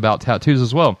said about tattoos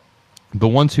as well. The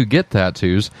ones who get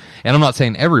tattoos, and I'm not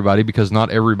saying everybody, because not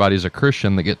everybody's a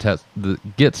Christian that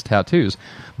gets tattoos,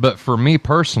 but for me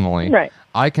personally,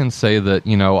 I can say that,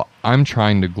 I'm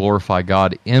trying to glorify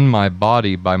God in my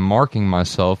body by marking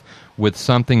myself with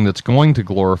something that's going to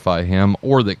glorify Him,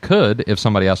 or that could, if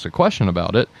somebody asks a question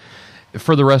about it,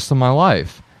 for the rest of my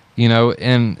life.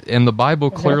 And the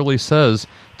Bible clearly says,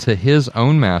 to his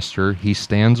own master he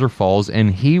stands or falls,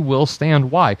 and he will stand.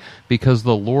 Why? Because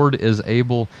the Lord is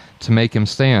able to make him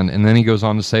stand. And then he goes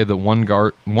on to say that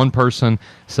one person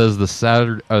says the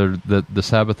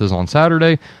Sabbath is on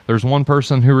Saturday. There's one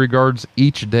person who regards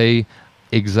each day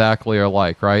exactly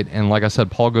alike, right? And like I said,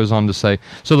 Paul goes on to say,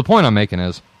 so the point I'm making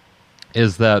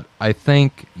is that I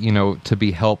think, to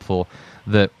be helpful,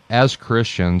 that as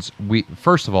Christians,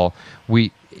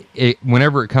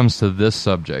 whenever it comes to this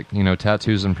subject,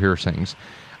 tattoos and piercings,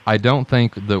 I don't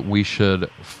think that we should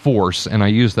force, and I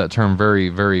use that term very,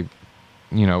 very,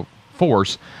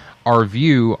 force our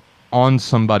view on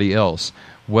somebody else,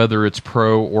 whether it's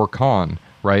pro or con,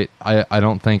 right? I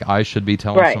don't think I should be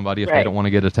telling somebody if they don't want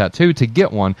to get a tattoo to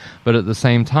get one, but at the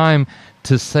same time,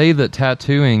 to say that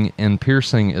tattooing and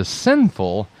piercing is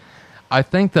sinful, I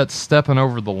think that's stepping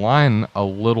over the line a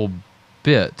little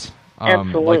bit.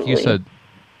 Like you said,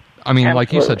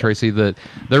 like you said, Tracy, that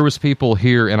there was people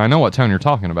here, and I know what town you're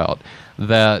talking about,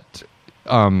 that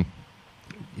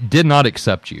did not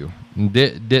accept you,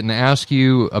 didn't ask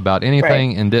you about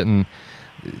anything, and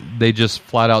they just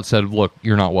flat out said, look,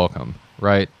 you're not welcome,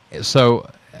 right? So,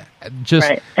 just,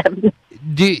 go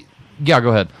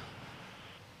ahead.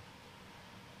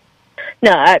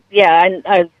 No,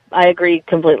 I agree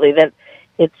completely that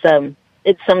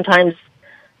it's sometimes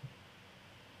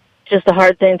just a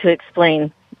hard thing to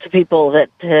explain to people, that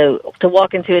to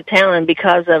walk into a town and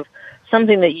because of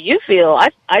something that you feel,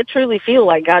 I truly feel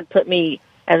like God put me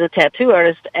as a tattoo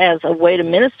artist as a way to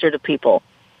minister to people.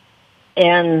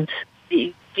 And,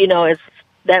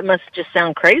 that must just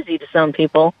sound crazy to some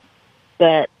people,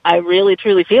 but I really,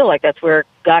 truly feel like that's where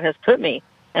God has put me.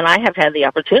 And I have had the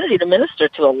opportunity to minister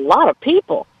to a lot of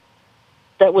people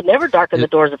that would never darken the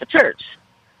doors of a church.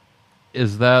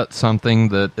 Is that something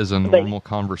that is a normal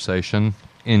conversation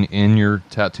in your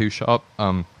tattoo shop?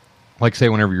 Like, say,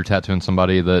 whenever you're tattooing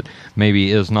somebody that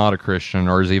maybe is not a Christian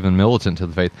or is even militant to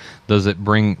the faith, does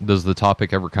the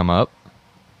topic ever come up?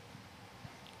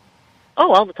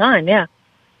 Oh, all the time, yeah.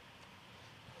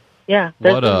 Yeah,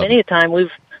 there's been many a time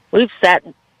we've sat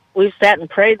and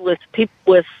prayed with people,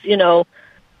 with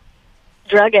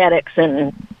drug addicts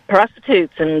and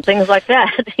prostitutes and things like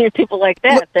that. People like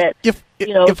that. If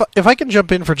I can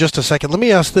jump in for just a second, let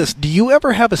me ask this: do you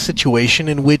ever have a situation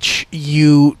in which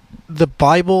the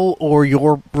Bible or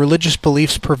your religious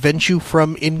beliefs prevent you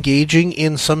from engaging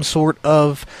in some sort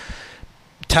of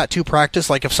tattoo practice?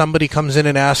 Like if somebody comes in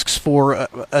and asks for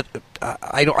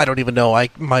I don't even know,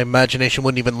 my imagination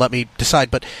wouldn't even let me decide,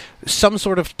 but some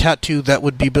sort of tattoo that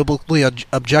would be biblically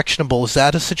objectionable, is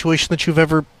that a situation that you've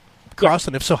ever crossed?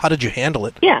 And if so, how did you handle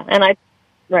it? Yeah, and I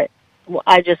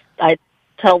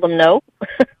tell them no.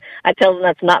 I tell them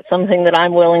that's not something that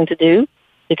I'm willing to do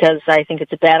because I think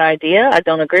it's a bad idea. I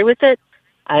don't agree with it.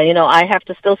 I have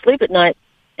to still sleep at night,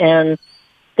 and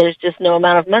there's just no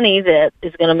amount of money that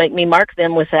is going to make me mark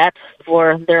them with that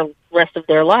for their rest of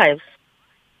their lives.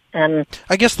 And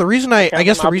I guess the reason I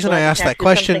asked that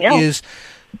question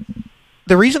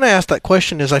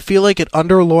is I feel like it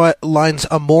underlines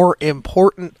a more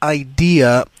important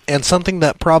idea, and something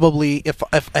that probably, if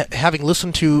having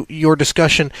listened to your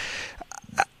discussion,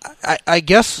 I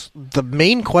guess the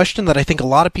main question that I think a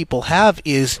lot of people have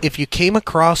is, if you came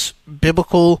across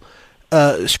biblical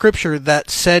scripture that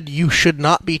said you should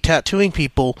not be tattooing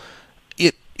people,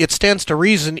 it stands to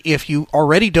reason, if you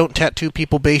already don't tattoo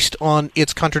people based on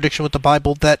its contradiction with the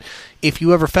Bible, that if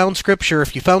you found scripture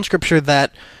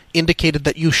that indicated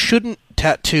that you shouldn't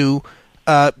tattoo,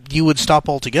 you would stop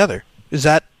altogether. Is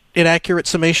that an accurate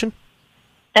summation?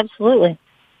 Absolutely.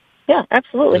 Yeah,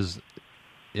 absolutely.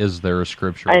 Is there a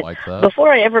scripture like that?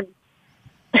 Before I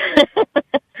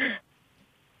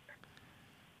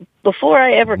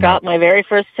ever got my very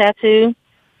first tattoo,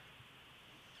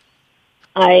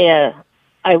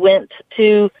 I went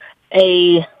to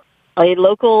a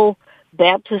local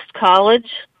Baptist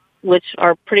college, which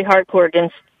are pretty hardcore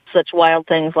against such wild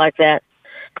things like that.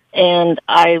 And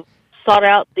I sought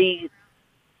out the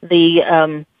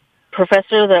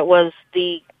professor that was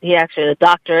the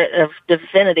doctorate of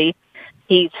divinity.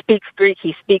 He speaks Greek,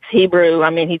 he speaks Hebrew.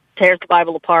 I mean, he tears the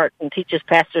Bible apart and teaches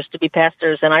pastors to be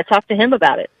pastors. And I talked to him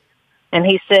about it. And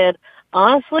he said,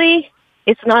 honestly,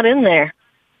 it's not in there.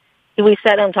 We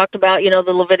sat down and talked about,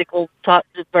 the Levitical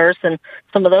verse and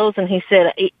some of those, and he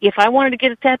said, if I wanted to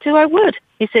get a tattoo, I would.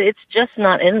 He said, it's just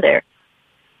not in there.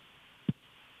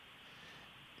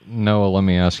 Noah, let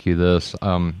me ask you this.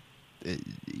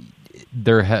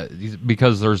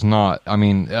 Because there's not,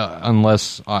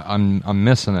 unless I'm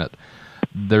missing it,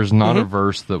 there's not a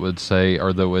verse that would say,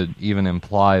 or that would even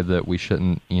imply that we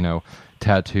shouldn't,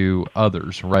 tattoo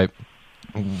others, right?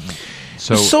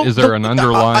 So is there an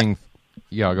underlying...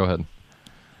 Yeah, go ahead.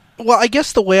 Well, I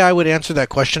guess the way I would answer that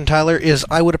question, Tyler, is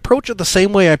I would approach it the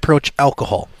same way I approach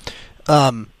alcohol.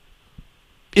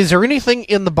 Is there anything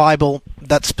in the Bible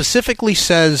that specifically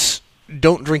says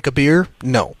don't drink a beer?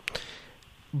 No.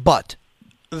 But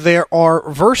there are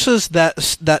verses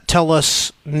that tell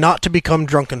us not to become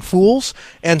drunken fools,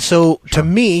 and so to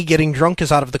me, getting drunk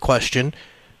is out of the question.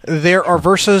 There are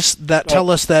verses that tell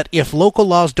us that if local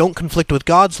laws don't conflict with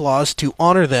God's laws, to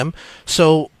honor them,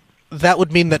 so that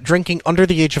would mean that drinking under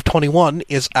the age of 21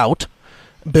 is out,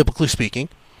 biblically speaking.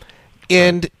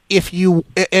 And if you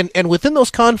and within those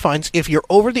confines, if you're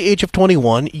over the age of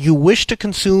 21, you wish to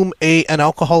consume an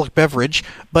alcoholic beverage,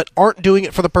 but aren't doing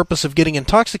it for the purpose of getting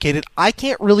intoxicated, I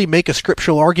can't really make a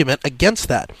scriptural argument against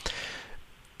that.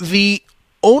 The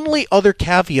only other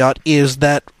caveat is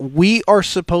that we are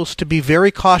supposed to be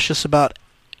very cautious about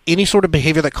any sort of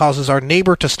behavior that causes our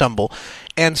neighbor to stumble.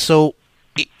 And so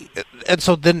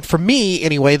then for me,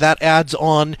 anyway, that adds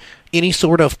on any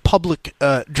sort of public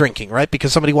drinking, right?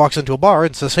 Because somebody walks into a bar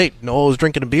and says, hey, Noah was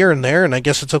drinking a beer in there, and I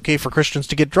guess it's okay for Christians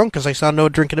to get drunk because I saw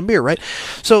Noah drinking a beer, right?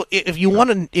 So if you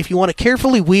want to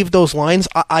carefully weave those lines,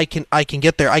 I can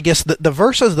get there. I guess the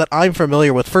verses that I'm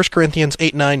familiar with, 1 Corinthians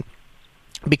 8:9,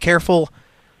 be careful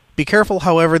Be careful,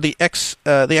 however, the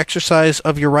exercise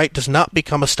of your right does not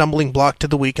become a stumbling block to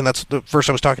the weak, and that's the verse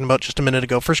I was talking about just a minute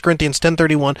ago. 1 Corinthians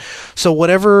 10:31. So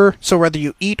whether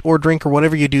you eat or drink or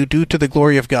whatever you do, do to the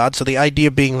glory of God. So the idea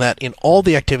being that in all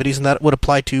the activities, and that would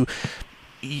apply to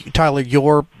Tyler,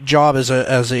 your job as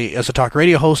a talk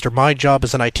radio host, or my job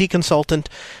as an IT consultant,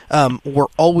 we're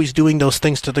always doing those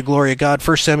things to the glory of God.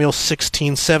 1 Samuel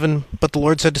 16:7. But the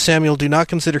Lord said to Samuel, "Do not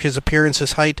consider his appearance,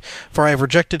 his height, for I have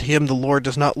rejected him. The Lord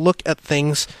does not look at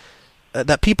things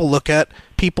that people look at.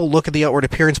 People look at the outward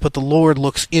appearance, but the Lord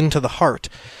looks into the heart."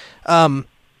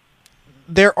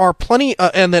 There are plenty,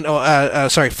 and then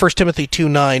 1 Timothy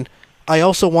 2:9. I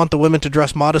also want the women to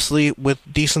dress modestly, with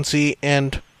decency,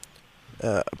 and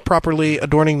properly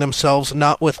adorning themselves,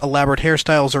 not with elaborate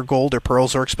hairstyles or gold or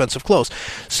pearls or expensive clothes.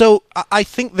 So I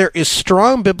think there is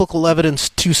strong biblical evidence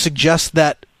to suggest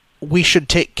that we should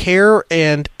take care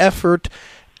and effort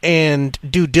and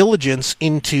due diligence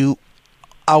into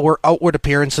our outward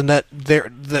appearance, and that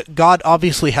God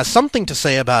obviously has something to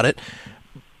say about it.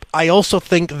 I also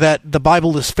think that the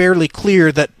Bible is fairly clear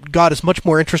that God is much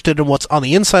more interested in what's on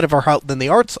the inside of our heart than the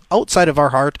outside of our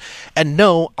heart. And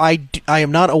no, I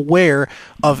am not aware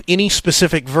of any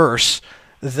specific verse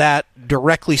that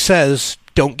directly says,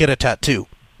 don't get a tattoo.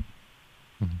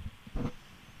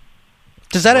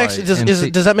 Does that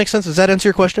does that make sense? Does that answer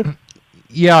your question?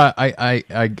 Yeah,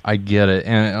 I get it,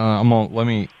 and let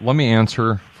me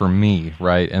answer for me,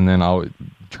 right, and then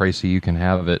Tracy, you can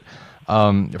have it.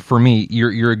 For me,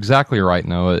 you're exactly right,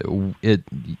 Noah.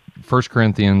 1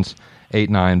 Corinthians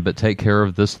 8:9. But take care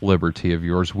of this liberty of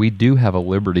yours. We do have a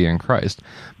liberty in Christ,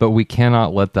 but we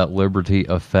cannot let that liberty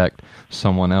affect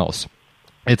someone else.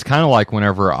 It's kind of like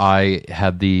whenever I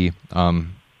had the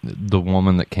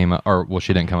woman that came up, or well,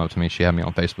 she didn't come up to me. She had me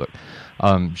on Facebook.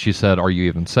 She said, "Are you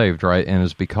even saved?" Right, and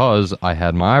it's because I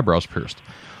had my eyebrows pierced.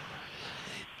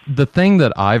 The thing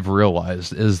that I've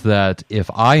realized is that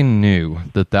if I knew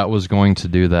that was going to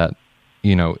do that,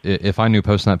 if I knew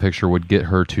posting that picture would get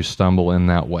her to stumble in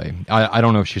that way, I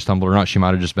don't know if she stumbled or not. She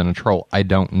might have just been a troll. I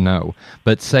don't know.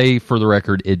 But say, for the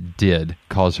record, it did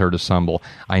cause her to stumble,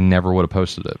 I never would have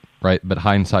posted it, right? But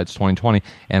hindsight's 20/20,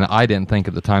 and I didn't think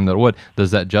at the time that it would.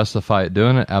 Does that justify it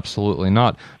doing it? Absolutely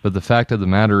not. But the fact of the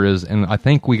matter is, and I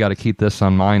think we got to keep this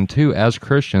in mind too, as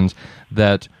Christians,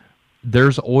 that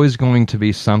there's always going to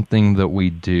be something that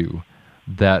we do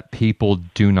that people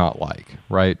do not like,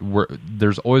 right?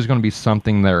 There's always going to be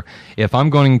something there. If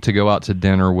I'm going to go out to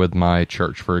dinner with my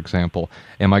church, for example,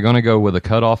 am I going to go with a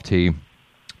cutoff tee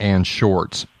and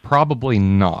shorts? Probably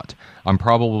not. I'm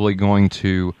probably going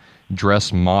to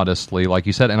dress modestly, like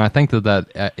you said, and I think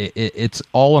that it's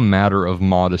all a matter of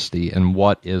modesty and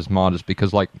what is modest,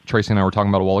 because like Tracy and I were talking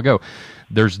about a while ago,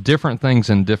 there's different things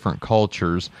in different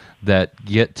cultures that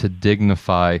get to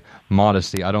dignify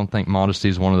modesty. I don't think modesty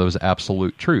is one of those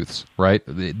absolute truths, right?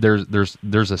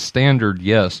 There's a standard,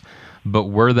 yes, but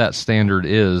where that standard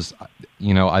is,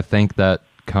 I think that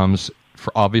comes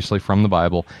obviously from the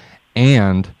Bible,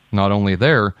 and not only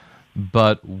there,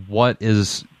 but what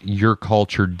is your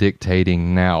culture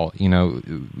dictating now?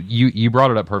 You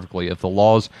brought it up perfectly. If the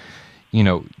laws,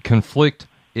 conflict,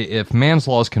 if man's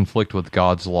laws conflict with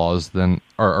God's laws, then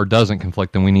or doesn't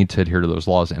conflict, then we need to adhere to those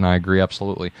laws, and I agree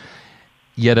absolutely.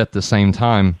 Yet at the same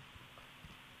time,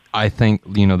 I think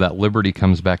that liberty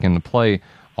comes back into play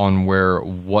on where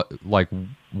what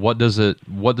does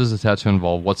the tattoo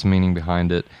involve? What's the meaning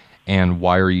behind it, and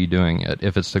why are you doing it?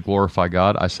 If it's to glorify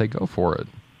God, I say go for it.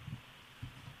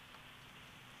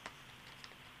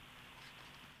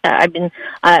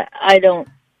 I don't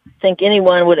think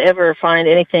anyone would ever find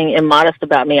anything immodest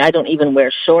about me. I don't even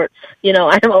wear shorts.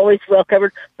 I'm always well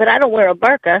covered, but I don't wear a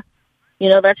burqa.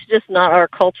 That's just not our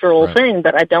cultural thing,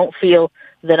 but I don't feel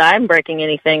that I'm breaking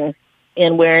anything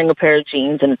in wearing a pair of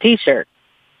jeans and a T-shirt.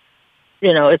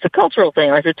 It's a cultural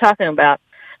thing, like you're talking about.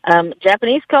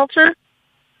 Japanese culture,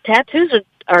 tattoos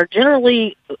are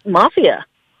generally mafia.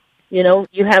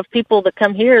 You have people that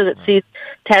come here that see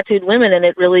tattooed women, and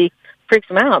it really freaks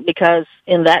them out, because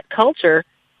in that culture,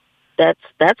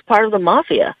 that's part of the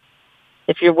mafia.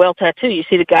 If you're well tattooed, you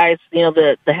see the guys,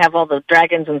 that have all the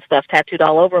dragons and stuff tattooed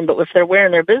all over them, but if they're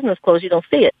wearing their business clothes, you don't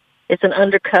see it. It's an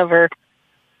undercover,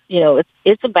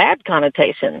 it's a bad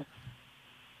connotation.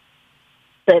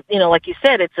 But, like you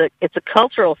said, it's a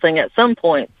cultural thing at some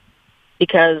point,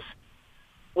 because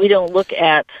we don't look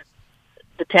at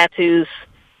the tattoos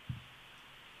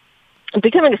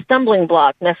becoming a stumbling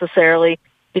block necessarily,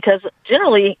 because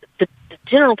generally the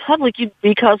general public, you'd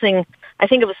be causing, I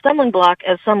think, of a stumbling block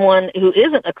as someone who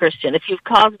isn't a Christian, if you've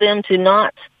caused them to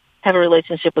not have a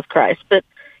relationship with Christ. But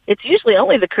it's usually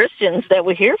only the Christians that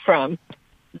we hear from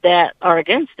that are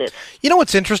against it. You know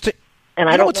what's interesting? And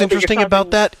I You know don't what's know that you're interesting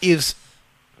about that is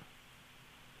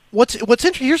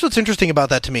here's what's interesting about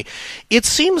that to me. It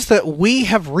seems that we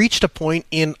have reached a point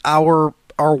in our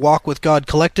walk with God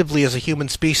collectively as a human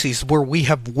species where we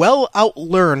have well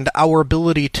outlearned our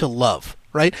ability to love,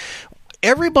 right?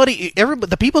 Everybody,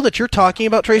 the people that you're talking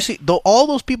about, Tracy, though all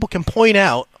those people can point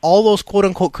out, all those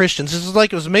quote-unquote Christians, this is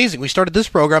like, it was amazing. We started this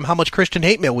program, how much Christian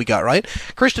hate mail we got, right?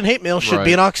 Christian hate mail should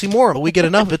be an oxymoron, but we get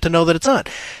enough of it to know that it's not.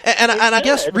 And I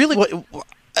guess really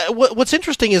what's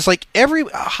interesting is, like,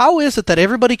 how is it that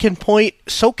everybody can point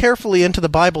so carefully into the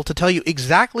Bible to tell you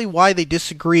exactly why they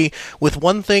disagree with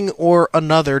one thing or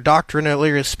another,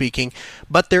 doctrinally speaking,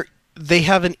 but they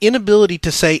have an inability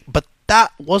to say, but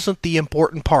that wasn't the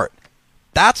important part.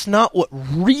 That's not what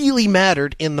really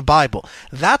mattered in the Bible.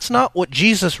 That's not what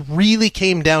Jesus really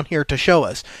came down here to show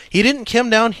us. He didn't come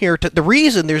down here to... The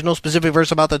reason there's no specific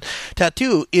verse about the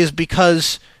tattoo is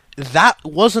because that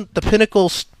wasn't the pinnacle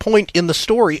point in the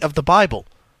story of the Bible.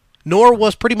 Nor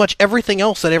was pretty much everything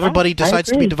else that everybody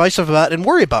decides to be divisive about and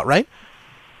worry about, right?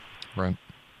 Right.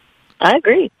 I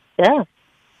agree, yeah.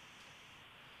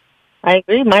 I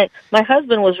agree. My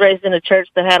husband was raised in a church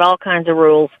that had all kinds of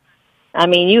rules. I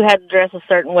mean, you had to dress a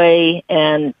certain way,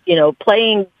 and,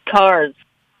 playing cards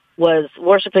was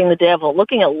worshiping the devil.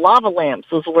 Looking at lava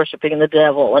lamps was worshiping the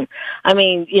devil. And, I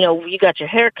mean, you got your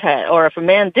hair cut, or if a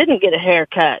man didn't get a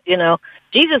haircut,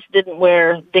 Jesus didn't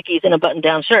wear Dickies and a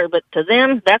button-down shirt, but to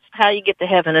them, that's how you get to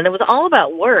heaven. And it was all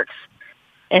about works.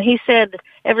 And he said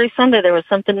every Sunday there was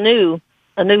something new,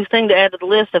 a new thing to add to the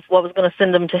list of what was going to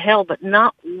send them to hell, but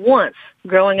not once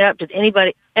growing up did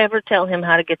anybody ever tell him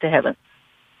how to get to heaven.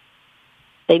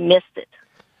 They missed it.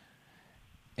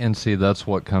 And see, that's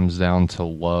what comes down to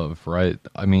love, right?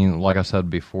 I mean, like I said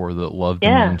before, that love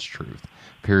demands truth.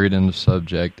 Period, end of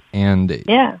subject. And,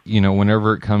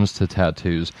 whenever it comes to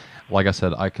tattoos, like I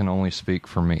said, I can only speak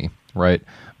for me, right?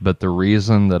 But the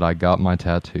reason that I got my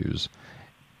tattoos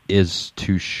is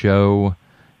to show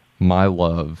my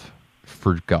love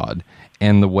for God.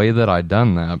 And the way that I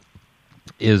done that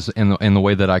is, and the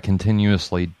way that I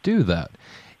continuously do that,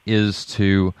 is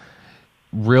to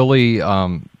really,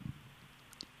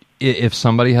 if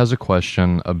somebody has a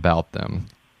question about them,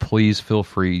 please feel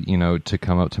free, to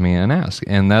come up to me and ask.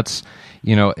 And that's,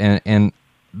 and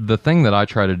the thing that I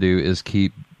try to do is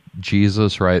keep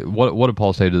Jesus, right? What did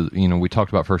Paul say to, we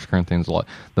talked about 1 Corinthians a lot.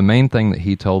 The main thing that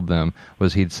he told them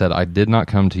was, he'd said, I did not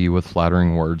come to you with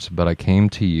flattering words, but I came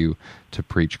to you to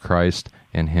preach Christ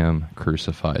and him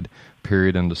crucified.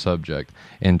 Period, end of subject.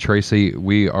 And Tracy,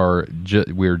 we are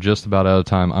just about out of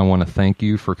time. I want to thank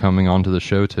you for coming onto the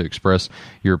show to express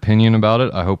your opinion about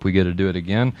it. I hope we get to do it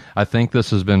again. I think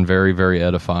this has been very, very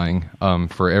edifying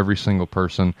for every single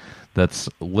person that's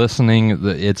listening.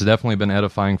 It's definitely been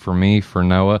edifying for me, for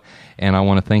Noah, and I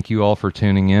want to thank you all for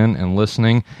tuning in and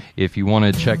listening. If you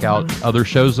want to check out other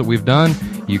shows that we've done,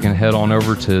 you can head on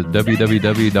over to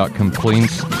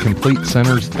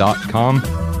www.completesinners.com.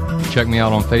 Check me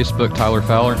out on Facebook, Tyler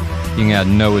Fowler. You can add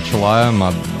Noah Chelliah,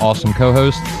 my awesome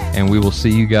co-host, and we will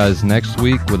see you guys next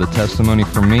week with a testimony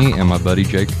from me and my buddy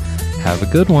Jake. Have a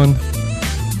good one.